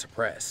left to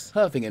suppress.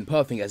 Huffing and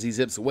puffing as he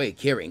zips away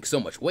carrying so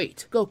much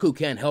weight, Goku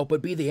can't help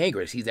but be the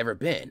angriest he's ever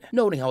been,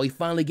 noting how he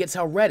finally gets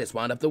how Raditz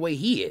wound up the way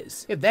he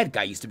is, if that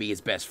guy used to be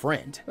his best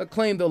friend. A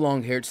claim the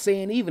long-haired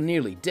Saiyan, even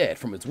nearly dead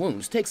from his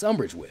wounds, takes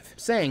umbrage with,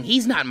 saying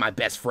he's not my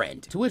best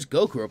friend. To which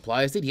Goku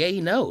replies that yeah,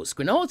 he knows,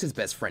 Granolah's his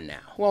best friend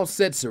now. While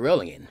said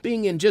Cerulean,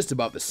 being in just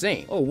about the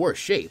same, or worse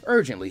shape,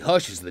 urgently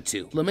hushes the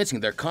two, lamenting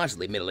their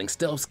constantly middling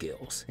stealth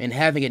skills, and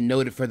having it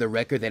noted for the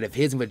record that if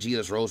his and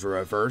Vegeta's roles were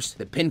reversed,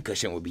 the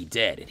pincushion would be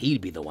dead and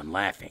he'd be the one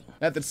laughing.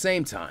 At the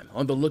same time,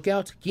 on the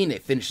lookout, Gine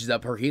finishes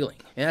up her healing,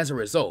 and as a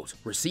result,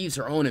 receives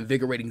her own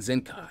invigorating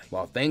Zenkai.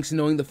 While thanks to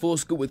knowing the full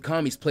scoop with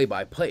Kami's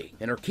play-by-play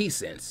and her key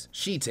sense,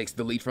 she takes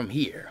the lead from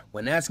here,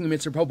 when asking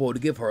Mr. Popo to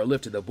give her a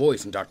lift to the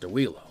boys and Dr.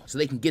 Wheelo, so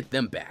they can get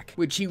them back,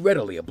 which he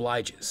readily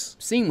obliges.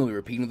 Seemingly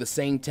repeating the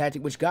same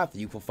tactic which got the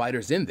youthful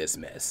fighters in this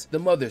mess, the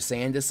Mother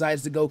Saiyan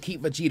decides to go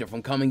keep Vegeta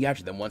from coming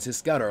after them once his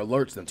scouter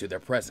alerts them to their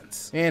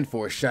presence, and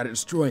for a shot at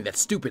destroying that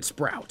stupid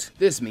Sprout.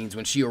 This means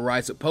when she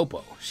arrives with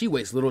Popo, she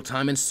wastes little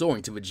time in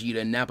soaring to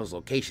Vegeta and Nappa's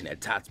location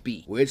at top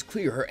speed, where it's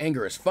clear her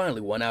anger has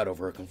finally won out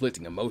over her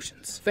conflicting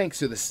emotions, thanks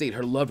to the state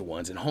her loved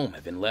ones and home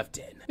have been left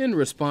in. In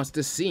response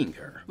to seeing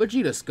her,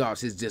 Vegeta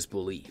scoffs his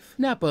disbelief.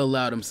 Nappa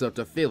allowed himself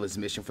to fail his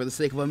mission for the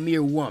sake of a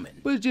mere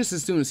woman, but just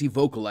as soon as he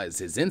vocalizes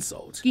his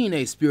insult,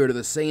 Gine's spirit of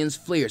the Saiyans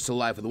flares to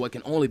life with what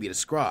can only be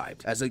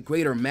described as a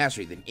greater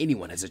mastery than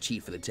anyone has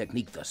achieved for the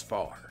technique thus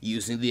far.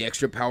 Using the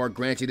extra power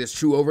granted as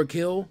true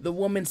overkill, the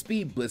woman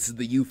speed blitzes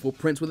the youthful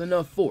prince with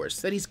enough force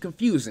that he's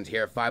confused and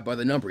terrified by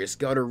the number his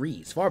scouter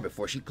reads far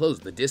before she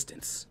closed the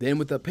distance. Then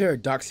with a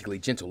paradoxically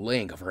gentle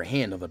laying of her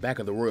hand on the back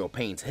of the royal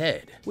pain's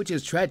head, which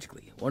is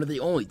tragically one of the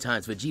only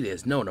times Vegeta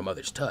has known her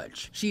mother's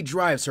touch, she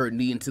drives her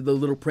knee into the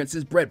little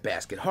prince's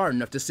breadbasket hard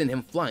enough to send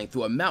him flying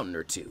through a mountain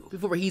or two,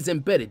 before he's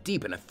embedded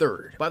deep in a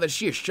third by the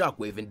sheer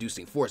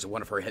shockwave-inducing force of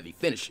one of her heavy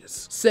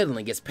finishes,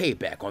 settling its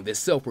payback on this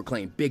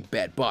self-proclaimed big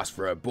bad boss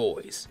for her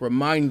boys,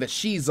 reminding that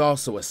she's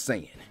also a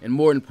Saiyan, and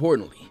more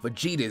importantly,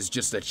 Vegeta is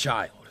just a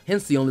child.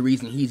 Hence the only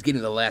reason he's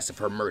getting the last of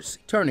her mercy.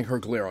 Turning her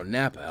glare on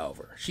Nappa,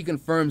 however, she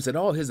confirms that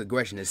all his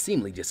aggression has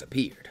seemingly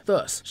disappeared.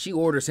 Thus, she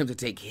orders him to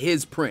take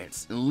his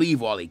prince and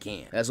leave while he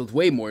can, as with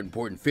way more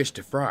important fish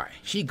to fry,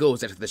 she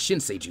goes after the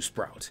Shinseiju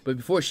Sprout. But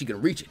before she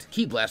can reach it,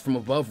 Ki Blast from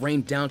above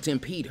rain down to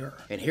impede her,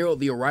 and herald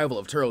the arrival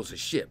of Turles'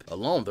 ship,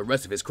 along with the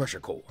rest of his Crusher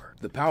Corps,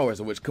 the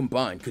powers of which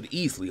combined could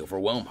easily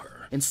overwhelm her.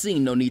 And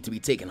seeing no need to be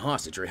taken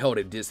hostage or held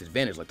at a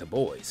disadvantage like the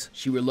boys,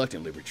 she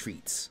reluctantly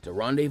retreats, to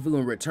rendezvous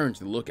and return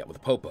to the lookout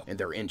with Popo and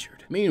they're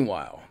injured.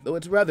 Meanwhile, though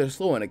it's rather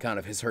slow on account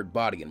of his hurt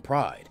body and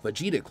pride,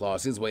 Vegeta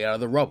claws his way out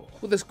of the rubble,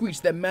 with a screech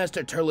that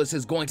Master Turles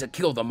is going to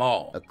kill them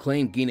all, a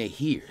claim Gine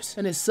hears,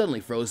 and is suddenly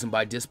frozen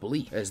by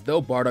disbelief, as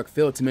though Bardock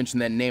failed to mention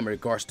that name in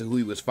regards to who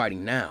he was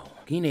fighting now.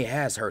 Gine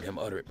has heard him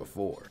utter it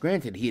before.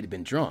 Granted, he had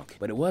been drunk,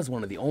 but it was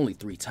one of the only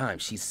 3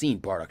 times she's seen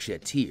Bardock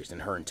shed tears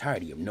in her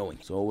entirety of knowing,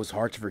 so it was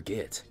hard to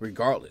forget.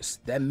 Regardless,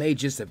 that may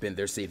just have been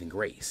their saving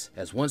grace,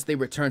 as once they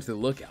return to the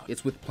lookout,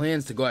 it's with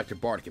plans to go after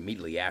Bardock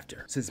immediately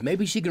after, since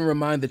maybe she can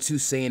remind the 2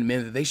 Saiyan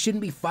men that they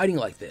shouldn't be fighting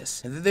like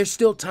this, and that there's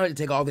still time to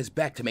take all this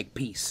back to make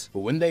peace. But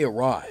when they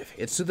arrive,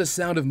 it's to the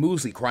sound of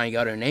Muezli crying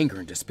out in anger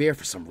and despair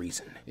for some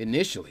reason.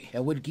 Initially,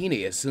 at what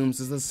Gine assumes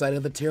is the sight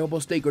of the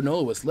terrible state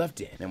Granolah was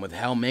left in, and with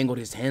how mangled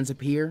his hands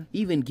appear,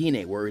 even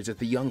Gine worries that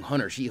the young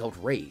hunter she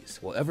helped raise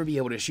will ever be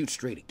able to shoot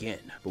straight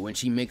again. But when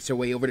she makes her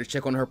way over to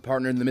check on her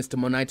partner in the midst of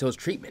Monito's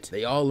treatment,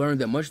 they all learn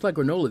that much like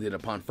Granolah did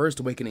upon first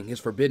awakening his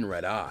forbidden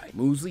red eye,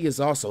 Muezli has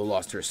also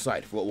lost her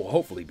sight for what will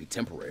hopefully be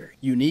temporary.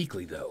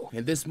 Uniquely though,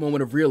 in this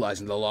moment of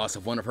realizing the loss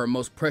of one of her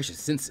most precious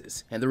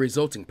senses, and the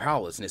resulting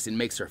powerlessness it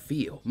makes her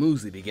feel,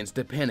 Muezli begins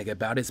to panic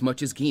about as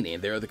much as Gine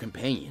and their other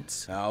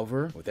companions.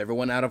 However, with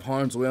everyone out of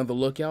harm's way on the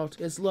lookout,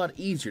 it's a lot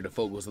easier to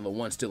focus on the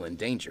one still in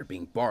danger,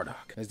 being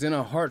Bardock, as in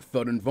a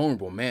heartfelt and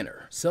vulnerable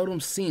manner, seldom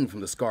seen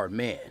from the scarred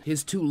man,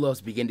 his 2 loves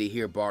begin to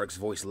hear Bardock's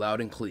voice loud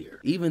and clear,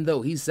 even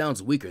though he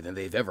sounds weaker than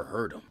they've ever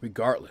heard him.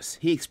 Regardless,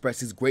 he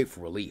expresses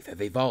grateful relief that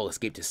they've all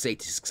escaped to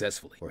safety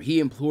successfully, where he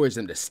implores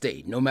them to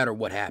stay no matter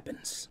what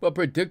happens. But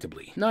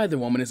predictably, neither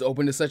woman is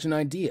open to such an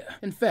idea.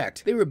 In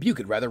fact, they rebuke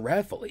it rather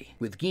wrathfully,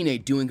 with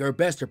Gine doing her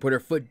best to put her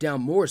foot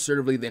down more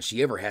assertively than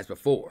she ever has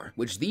before,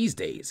 which these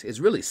days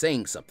is really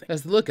saying something,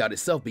 as the lookout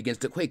itself begins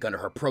to quake under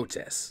her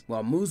protests,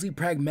 while Muezli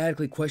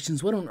pragmatically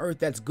questions what on earth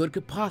that's good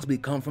could possibly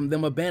come from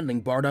them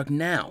abandoning Bardock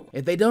now.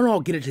 If they don't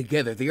all get it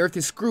together, the earth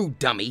is screwed,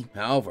 dummy.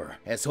 However,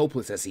 as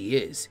hopeless as he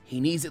is, he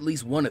needs at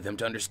least one of them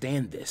to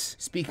understand this.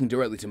 Speaking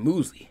directly to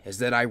Muezli as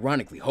that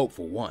ironically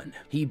hopeful one,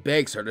 he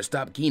begs her to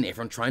stop Gine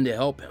from trying to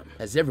help him,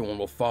 as everyone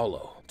will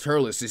follow.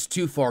 Turles is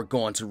too far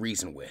gone to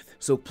reason with,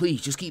 so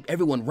please just keep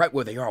everyone right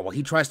where they are while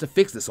he tries to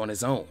fix this on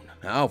his own.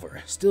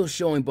 However, still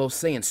showing both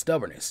Saiyan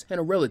stubbornness and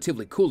a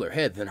relatively cooler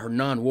head than her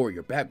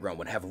non-warrior background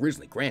would have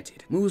originally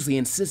granted, Muezli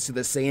insists to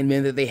the Saiyan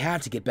men that they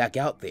have to get back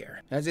out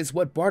there, as it's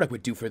what Bardock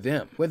would do for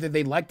them, whether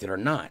they liked it or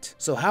not.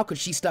 So how could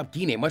she stop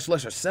Gine, much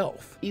less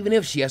herself? Even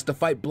if she has to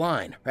fight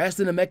blind, or ask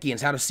the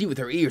Namekians how to see with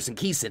her ears and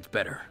key sense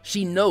better.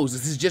 She knows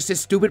this is just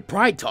his stupid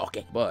pride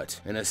talking,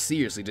 but in a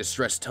seriously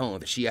distressed tone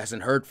that she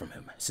hasn't heard from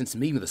him since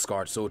meeting the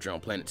scarred soldier on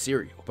planet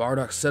Cereal,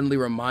 Bardock suddenly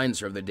reminds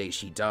her of the day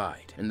she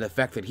died, and the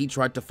fact that he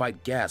tried to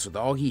fight gas with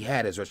all he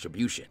had as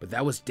retribution. But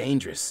that was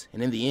dangerous,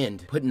 and in the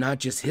end, put not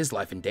just his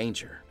life in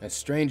danger. As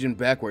strange and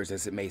backwards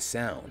as it may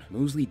sound,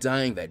 Muezli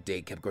dying that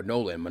day kept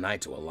Granolah and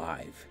Monito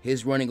alive.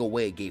 His running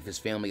away gave his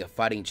family a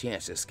fighting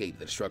chance to escape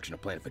the destruction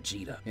of planet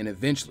Vegeta, and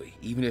eventually,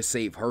 even to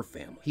save her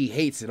family. He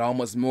hates it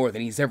almost more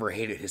than he's ever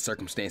hated his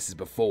circumstances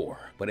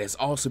before, but has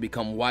also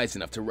become wise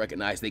enough to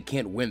recognize they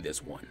can't win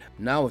this one.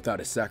 Not without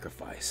a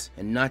sacrifice,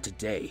 and not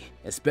today,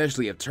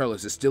 especially if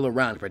Turles is still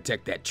around to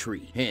protect that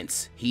tree.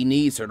 Hence, he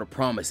needs her to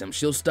promise him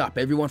she'll stop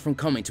everyone from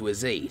coming to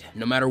his aid,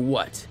 no matter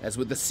what, as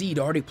with the seed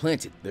already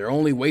planted, they're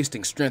only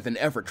wasting strength and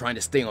effort trying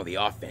to stay on the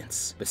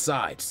offense.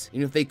 Besides,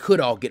 even if they could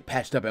all get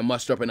patched up and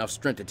muster up enough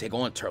strength to take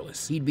on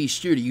Turles, he'd be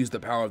sure to use the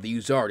power of the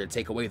Uzar to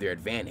take away their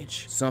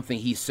advantage, something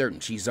he's certain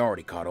she's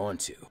already caught on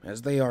to.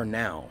 As they are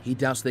now, he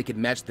doubts they could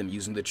match them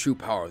using the true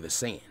power of the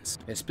Saiyans,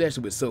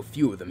 especially with so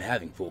few of them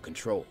having full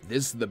control.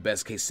 This is the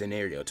best case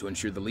scenario to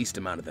ensure the least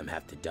amount of them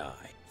have to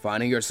die.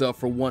 Finding herself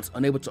for once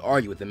unable to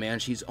argue with the man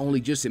she's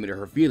only just admitted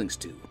her feelings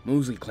to,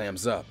 Muezli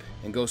clams up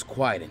and goes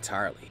quiet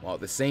entirely, while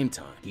at the same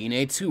time,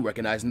 Gine too,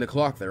 recognizing the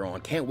clock they're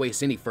on, can't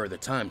waste any further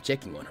time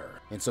checking on her,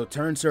 and so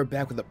turns her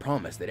back with a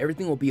promise that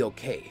everything will be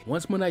okay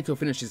once Monito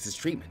finishes his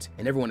treatment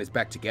and everyone is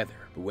back together.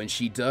 But when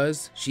she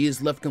does, she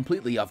is left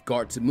completely off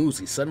guard to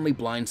Muezli suddenly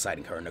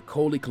blindsiding her in a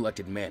coldly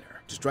collected manner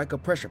to strike a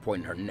pressure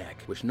point in her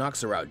neck, which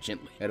knocks her out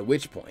gently, at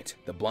which point,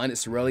 the blinded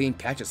Cerealian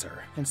catches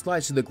her and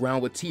slides to the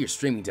ground with tears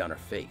streaming down her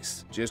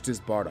face, just as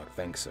Bardock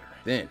thanks her.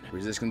 Then,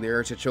 resisting the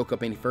urge to choke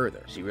up any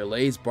further, she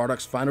relays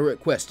Bardock's final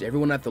request to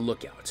everyone at the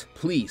lookout: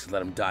 please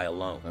let him die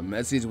alone, a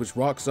message which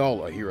rocks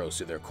all our heroes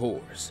to their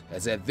cores,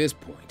 as at this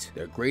point,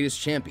 their greatest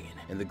champion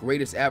and the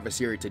greatest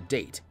adversary to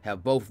date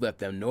have both left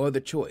them no other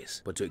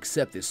choice but to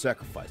accept this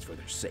sacrifice for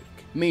their sake.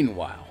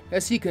 Meanwhile,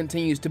 as he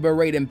continues to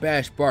berate and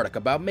bash Bardock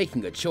about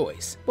making a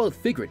choice, both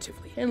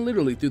figuratively and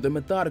literally through the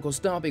methodical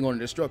stomping on the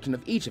destruction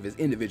of each of his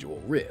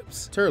individual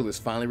ribs, Turles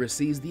finally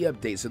receives the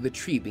updates of the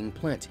tree being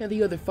planted and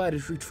the other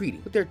fighters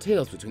retreating with their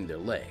tails between their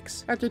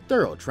legs after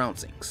thorough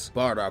trouncings.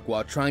 Bardock,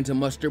 while trying to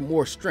muster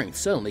more strength,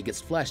 suddenly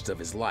gets flashes of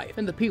his life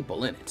and the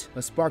people in it,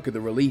 a spark of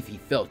the relief he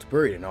felt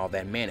buried in all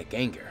that manic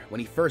anger when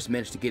he first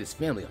managed to get his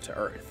family onto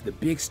Earth. The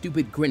big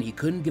stupid grin he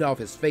couldn't get off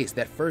his face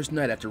that first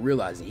night after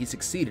realizing he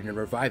succeeded in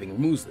reviving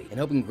Muezli and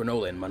helping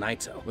Granolah and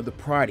Monito, with the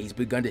pride he's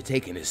begun to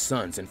take in his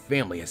sons and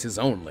family as his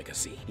own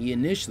legacy. He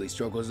initially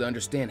struggles to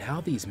understand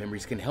how these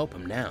memories can help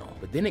him now,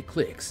 but then it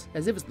clicks,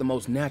 as if it's the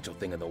most natural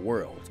thing in the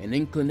world, an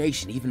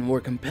inclination even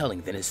more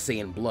compelling than his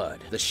Saiyan blood,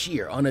 the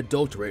sheer,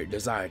 unadulterated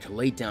desire to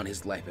lay down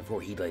his life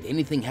before he'd let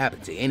anything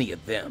happen to any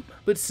of them.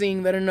 But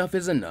seeing that enough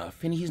is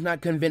enough, and he's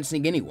not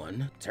convincing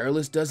anyone,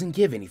 Turles doesn't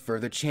give any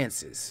further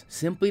chances,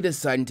 simply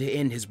deciding to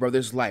end his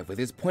brother's life with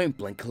his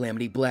point-blank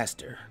Calamity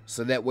Blaster,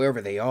 so that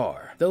wherever they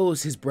are,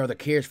 those his brother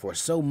cares for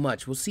so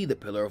much will see the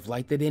pillar of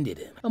light that ended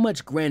him, a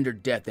much grander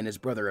death than his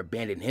brother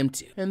abandoned him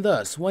to, and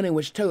thus one in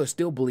which Turles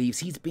still believes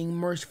he's being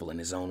merciful in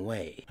his own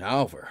way.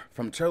 However,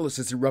 from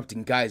Turles'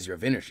 erupting geyser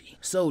of energy,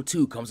 so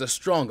too comes a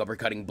strong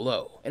uppercutting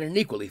blow, and an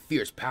equally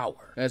fierce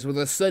power, as with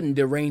a sudden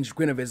deranged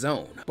grin of his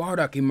own,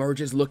 Bardock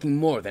emerges looking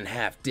more than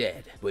half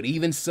dead, but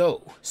even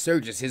so,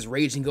 surges his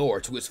raging ore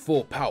to his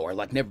full power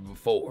like never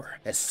before,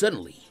 as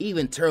suddenly,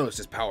 even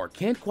Turles' power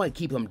can't quite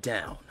keep him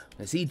down,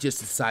 as he just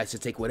decides to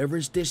take whatever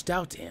is dished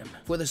out to him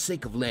for the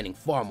sake of landing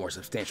far more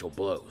substantial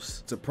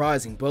blows,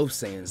 surprising both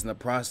Saiyans in the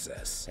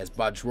process, as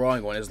by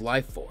drawing on his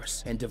life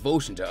force and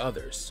devotion to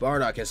others,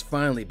 Bardock has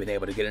finally been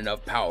able to get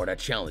enough power to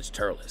challenge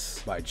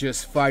Turles, by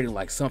just fighting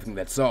like something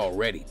that's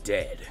already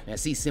dead,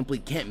 as he simply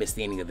can't miss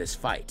the ending of this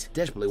fight,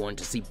 desperately wanting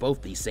to see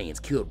both these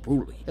Saiyans killed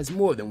brutally as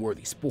more than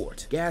worthy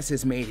sport. Gas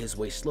has made his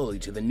way slowly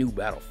to the new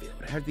battlefield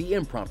after the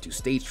impromptu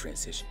stage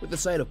transition, with the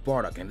sight of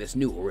Bardock in this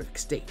new horrific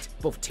state,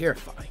 both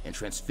terrifying and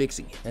transfixing,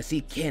 as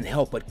he can't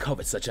help but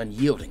covet such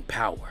unyielding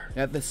power.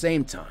 At the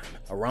same time,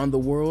 around the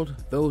world,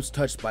 those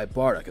touched by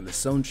Bardock and the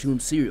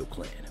Sunchun Cereal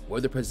clan,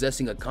 whether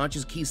possessing a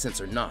conscious key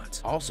sense or not,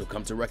 also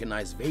come to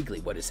recognize vaguely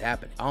what is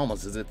happening,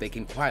 almost as if they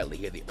can quietly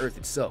hear the earth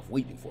itself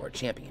weeping for a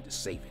champion to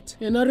save it.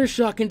 In utter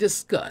shock and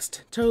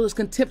disgust, Turles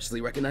contemptuously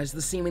recognizes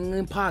the seemingly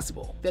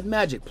impossible, that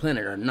magic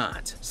planet or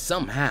not,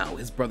 somehow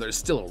his brother is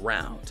still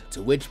around,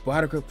 to which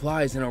Bardock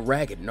replies in a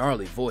ragged,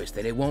 gnarly voice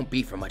that it won't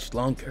be for much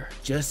longer,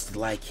 just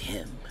like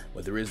him,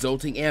 with the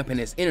resulting amp in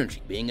his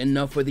energy being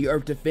enough for the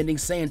Earth-defending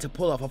Saiyan to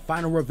pull off a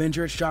final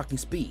revenger at shocking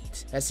speed,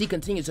 as he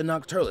continues to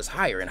knock Turles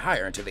higher and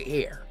higher into the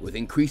air, with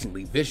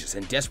increasingly vicious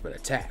and desperate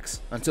attacks,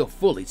 until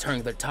fully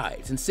turning the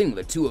tides and sending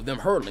the two of them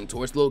hurtling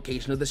towards the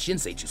location of the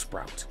Shinseichu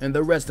Sprout and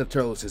the rest of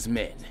Turles'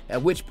 men,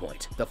 at which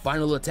point, the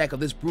final attack of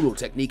this brutal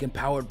technique,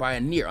 empowered by a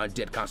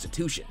near-undead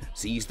constitution,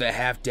 sees the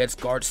half-dead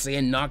scarred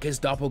Saiyan knock his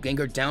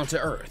doppelganger down to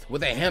earth,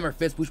 with a hammer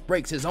fist which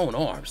breaks his own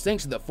arms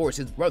thanks to the force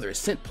his brother is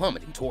sent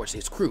plummeting towards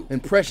his crew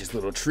and precious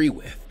little tree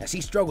with, as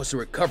he struggles to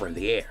recover in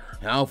the air.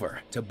 However,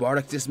 to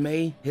Bardock's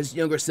dismay, his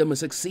younger sibling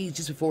succeeds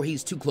just before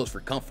he's too close for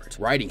comfort,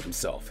 righting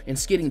himself and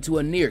skidding leading to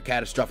a near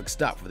catastrophic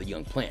stop for the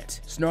young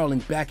plant, snarling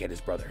back at his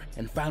brother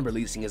and finally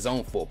releasing his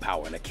own full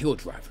power in a kill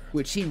driver,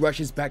 which he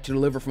rushes back to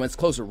deliver from as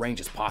close a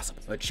range as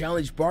possible. A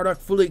challenge Bardock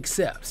fully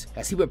accepts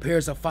as he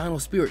prepares a final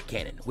spirit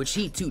cannon, which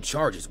he too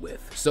charges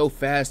with. So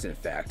fast, in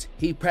fact,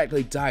 he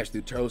practically dives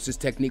through Turles'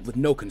 technique with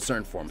no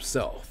concern for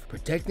himself,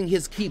 protecting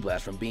his ki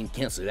blast from being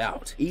cancelled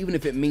out, even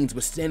if it means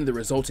withstanding the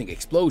resulting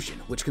explosion,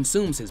 which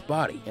consumes his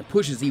body and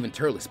pushes even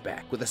Turles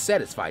back with a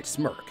satisfied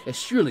smirk, as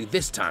surely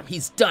this time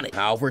he's done it.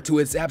 However, to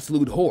his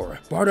absolute horror,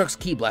 Bardock's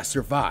ki blast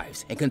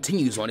survives and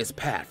continues on his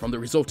path from the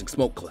resulting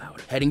smoke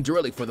cloud, heading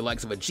directly for the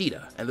likes of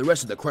Vegeta and the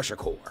rest of the Crusher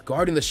Corps,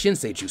 guarding the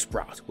Shinseiju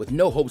Sprout with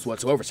no hopes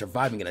whatsoever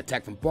surviving an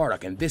attack from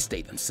Bardock in this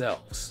state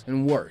themselves.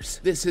 And worse,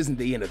 this isn't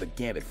the end of the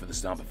gambit for the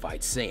zombified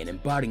Saiyan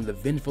embodying the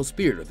vengeful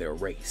spirit of their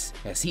race,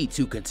 as he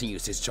too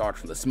continues his charge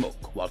from the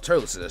smoke, while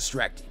Turles is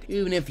distracted,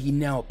 even if he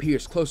now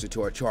appears closer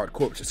to our charred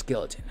corpse or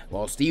skeleton.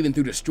 Whilst even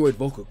through destroyed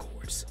vocal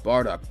cords,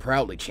 Bardock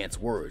proudly chants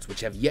words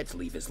which have yet to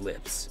leave his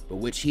lips, but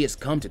which he has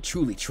come to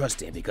truly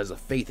trust in because of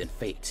faith and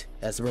fate,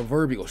 as the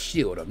proverbial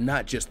shield of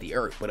not just the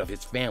Earth but of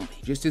his family,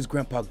 just as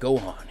Grandpa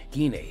Gohan,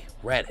 Gine,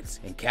 Raditz,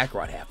 and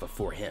Kakarot have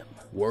before him.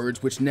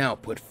 Words which now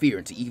put fear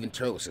into even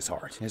Turles'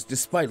 heart, as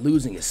despite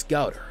losing his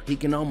scouter, he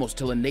can almost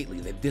tell innately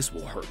that this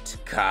will hurt.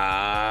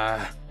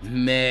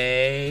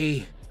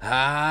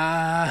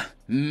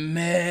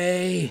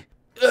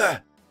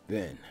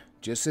 Then,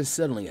 just as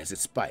suddenly as it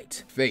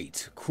spiked,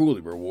 fate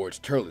cruelly rewards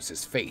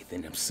Turles' faith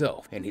in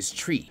himself and his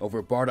tree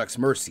over Bardock's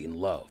mercy and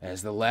love,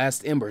 as the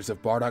last embers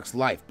of Bardock's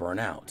life burn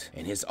out,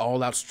 and his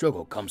all-out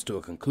struggle comes to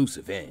a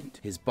conclusive end,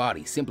 his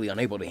body simply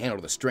unable to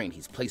handle the strain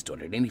he's placed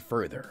on it any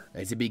further,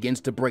 as it begins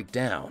to break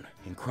down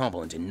and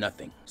crumble into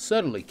nothing.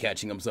 Suddenly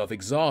catching himself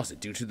exhausted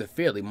due to the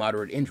fairly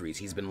moderate injuries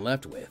he's been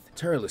left with,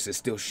 Turles is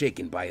still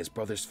shaken by his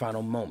brother's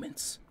final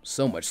moments.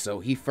 So much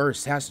so, he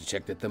first has to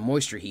check that the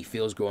moisture he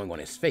feels growing on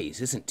his face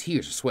isn't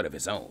tears or sweat of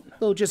his own.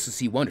 Though just as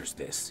he wonders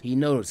this, he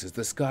notices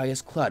the sky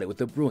is clouded with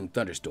a brewing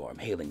thunderstorm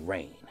hailing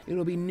rain.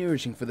 It'll be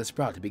nourishing for the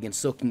sprout to begin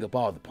soaking up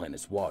all the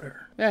planet's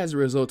water, as a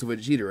result of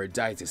Vegeta or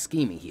Raditz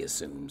scheming, he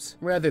assumes.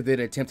 Rather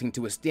than attempting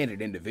to withstand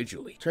it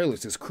individually,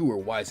 Turles' crew are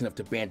wise enough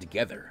to band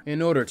together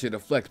in order to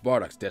deflect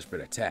Bardock's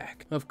desperate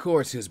attack. Of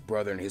course, his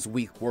brother and his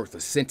weak,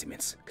 worthless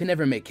sentiments can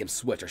never make him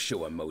sweat or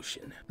show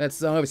emotion.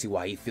 That's obviously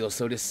why he feels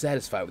so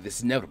dissatisfied with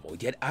this inevitable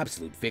yet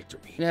absolute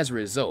victory, and as a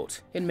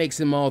result, it makes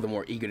him all the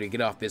more eager to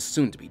get off this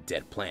soon-to-be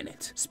dead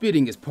planet,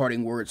 spitting his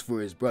parting words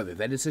for his brother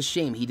that it's a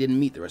shame he didn't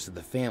meet the rest of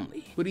the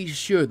family, but he's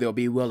sure they'll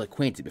be well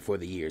acquainted before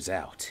the year's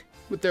out.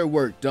 With their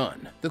work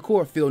done, the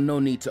Corps feel no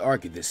need to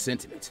argue this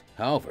sentiment.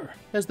 However,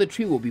 as the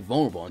tree will be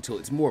vulnerable until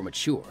it's more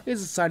mature, it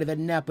is decided that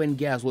Nappa and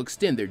Gaz will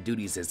extend their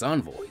duties as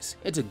envoys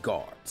into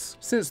guards.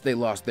 Since they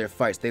lost their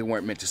fights they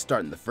weren't meant to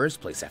start in the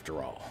first place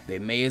after all, they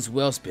may as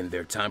well spend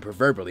their time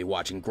proverbially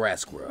watching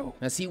grass grow,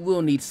 as he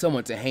will need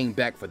someone to hang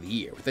back for the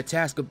year with the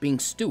task of being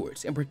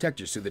stewards and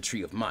protectors to the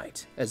Tree of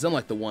Might, as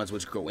unlike the ones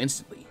which grow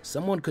instantly,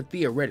 someone could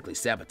theoretically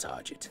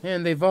sabotage it,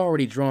 and they've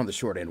already drawn the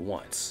short end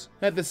once.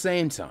 At the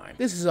same time,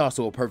 this is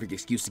also a perfect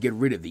excuse to get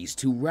rid of these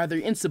two rather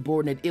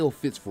insubordinate ill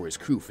fits for his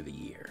crew for the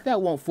year.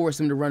 That won't force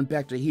him to run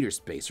back to Heeter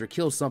space or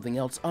kill something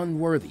else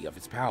unworthy of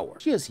his power,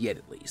 just yet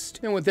at least.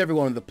 And with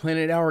everyone on the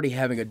planet already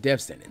having a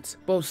death sentence,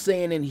 both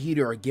Saiyan and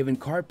Heeter are given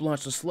carte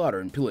blanche to slaughter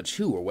and pillage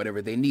who or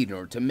whatever they need in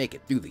order to make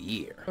it through the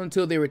year,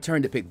 until they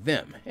return to pick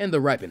them and the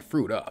ripened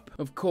fruit up.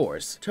 Of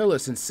course,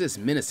 Turles insists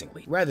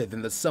menacingly, rather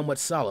than the somewhat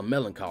solemn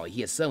melancholy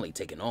he has suddenly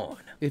taken on.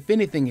 If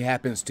anything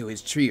happens to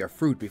his tree or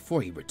fruit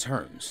before he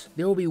returns,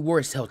 there will be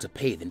worse hell to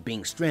pay than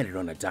being stranded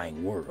on a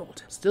dying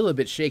world. Still a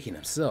bit shaken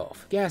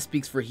himself, Gas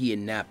speaks for he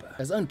and Nappa,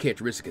 as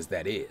uncharacteristic as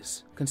that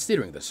is,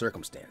 considering the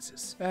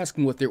circumstances,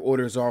 asking what their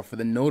orders are for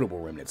the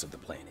notable remnants of the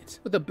planet.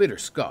 With a bitter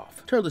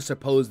scoff, Turles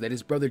supposed that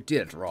his brother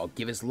did after all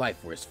give his life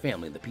for his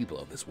family and the people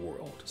of this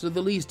world, so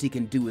the least he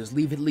can do is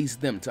leave at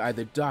least them to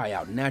either die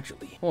out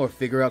naturally, or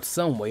figure out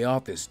some way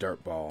off this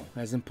dirtball,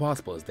 as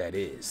impossible as that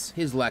is.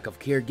 His lack of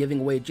care giving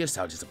away just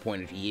how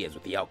disappointed he is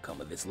with the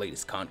outcome of this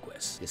latest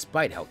conquest,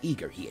 despite how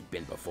eager he had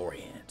been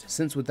beforehand,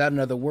 since without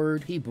another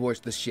word, he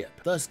boards the ship,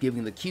 thus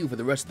giving the cue for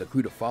the rest of the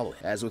crew to follow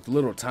him, as with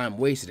little time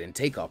wasted in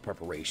takeoff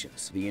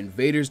preparations, the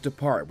invaders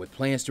depart with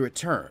plans to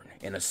return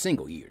in a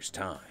single year's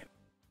time.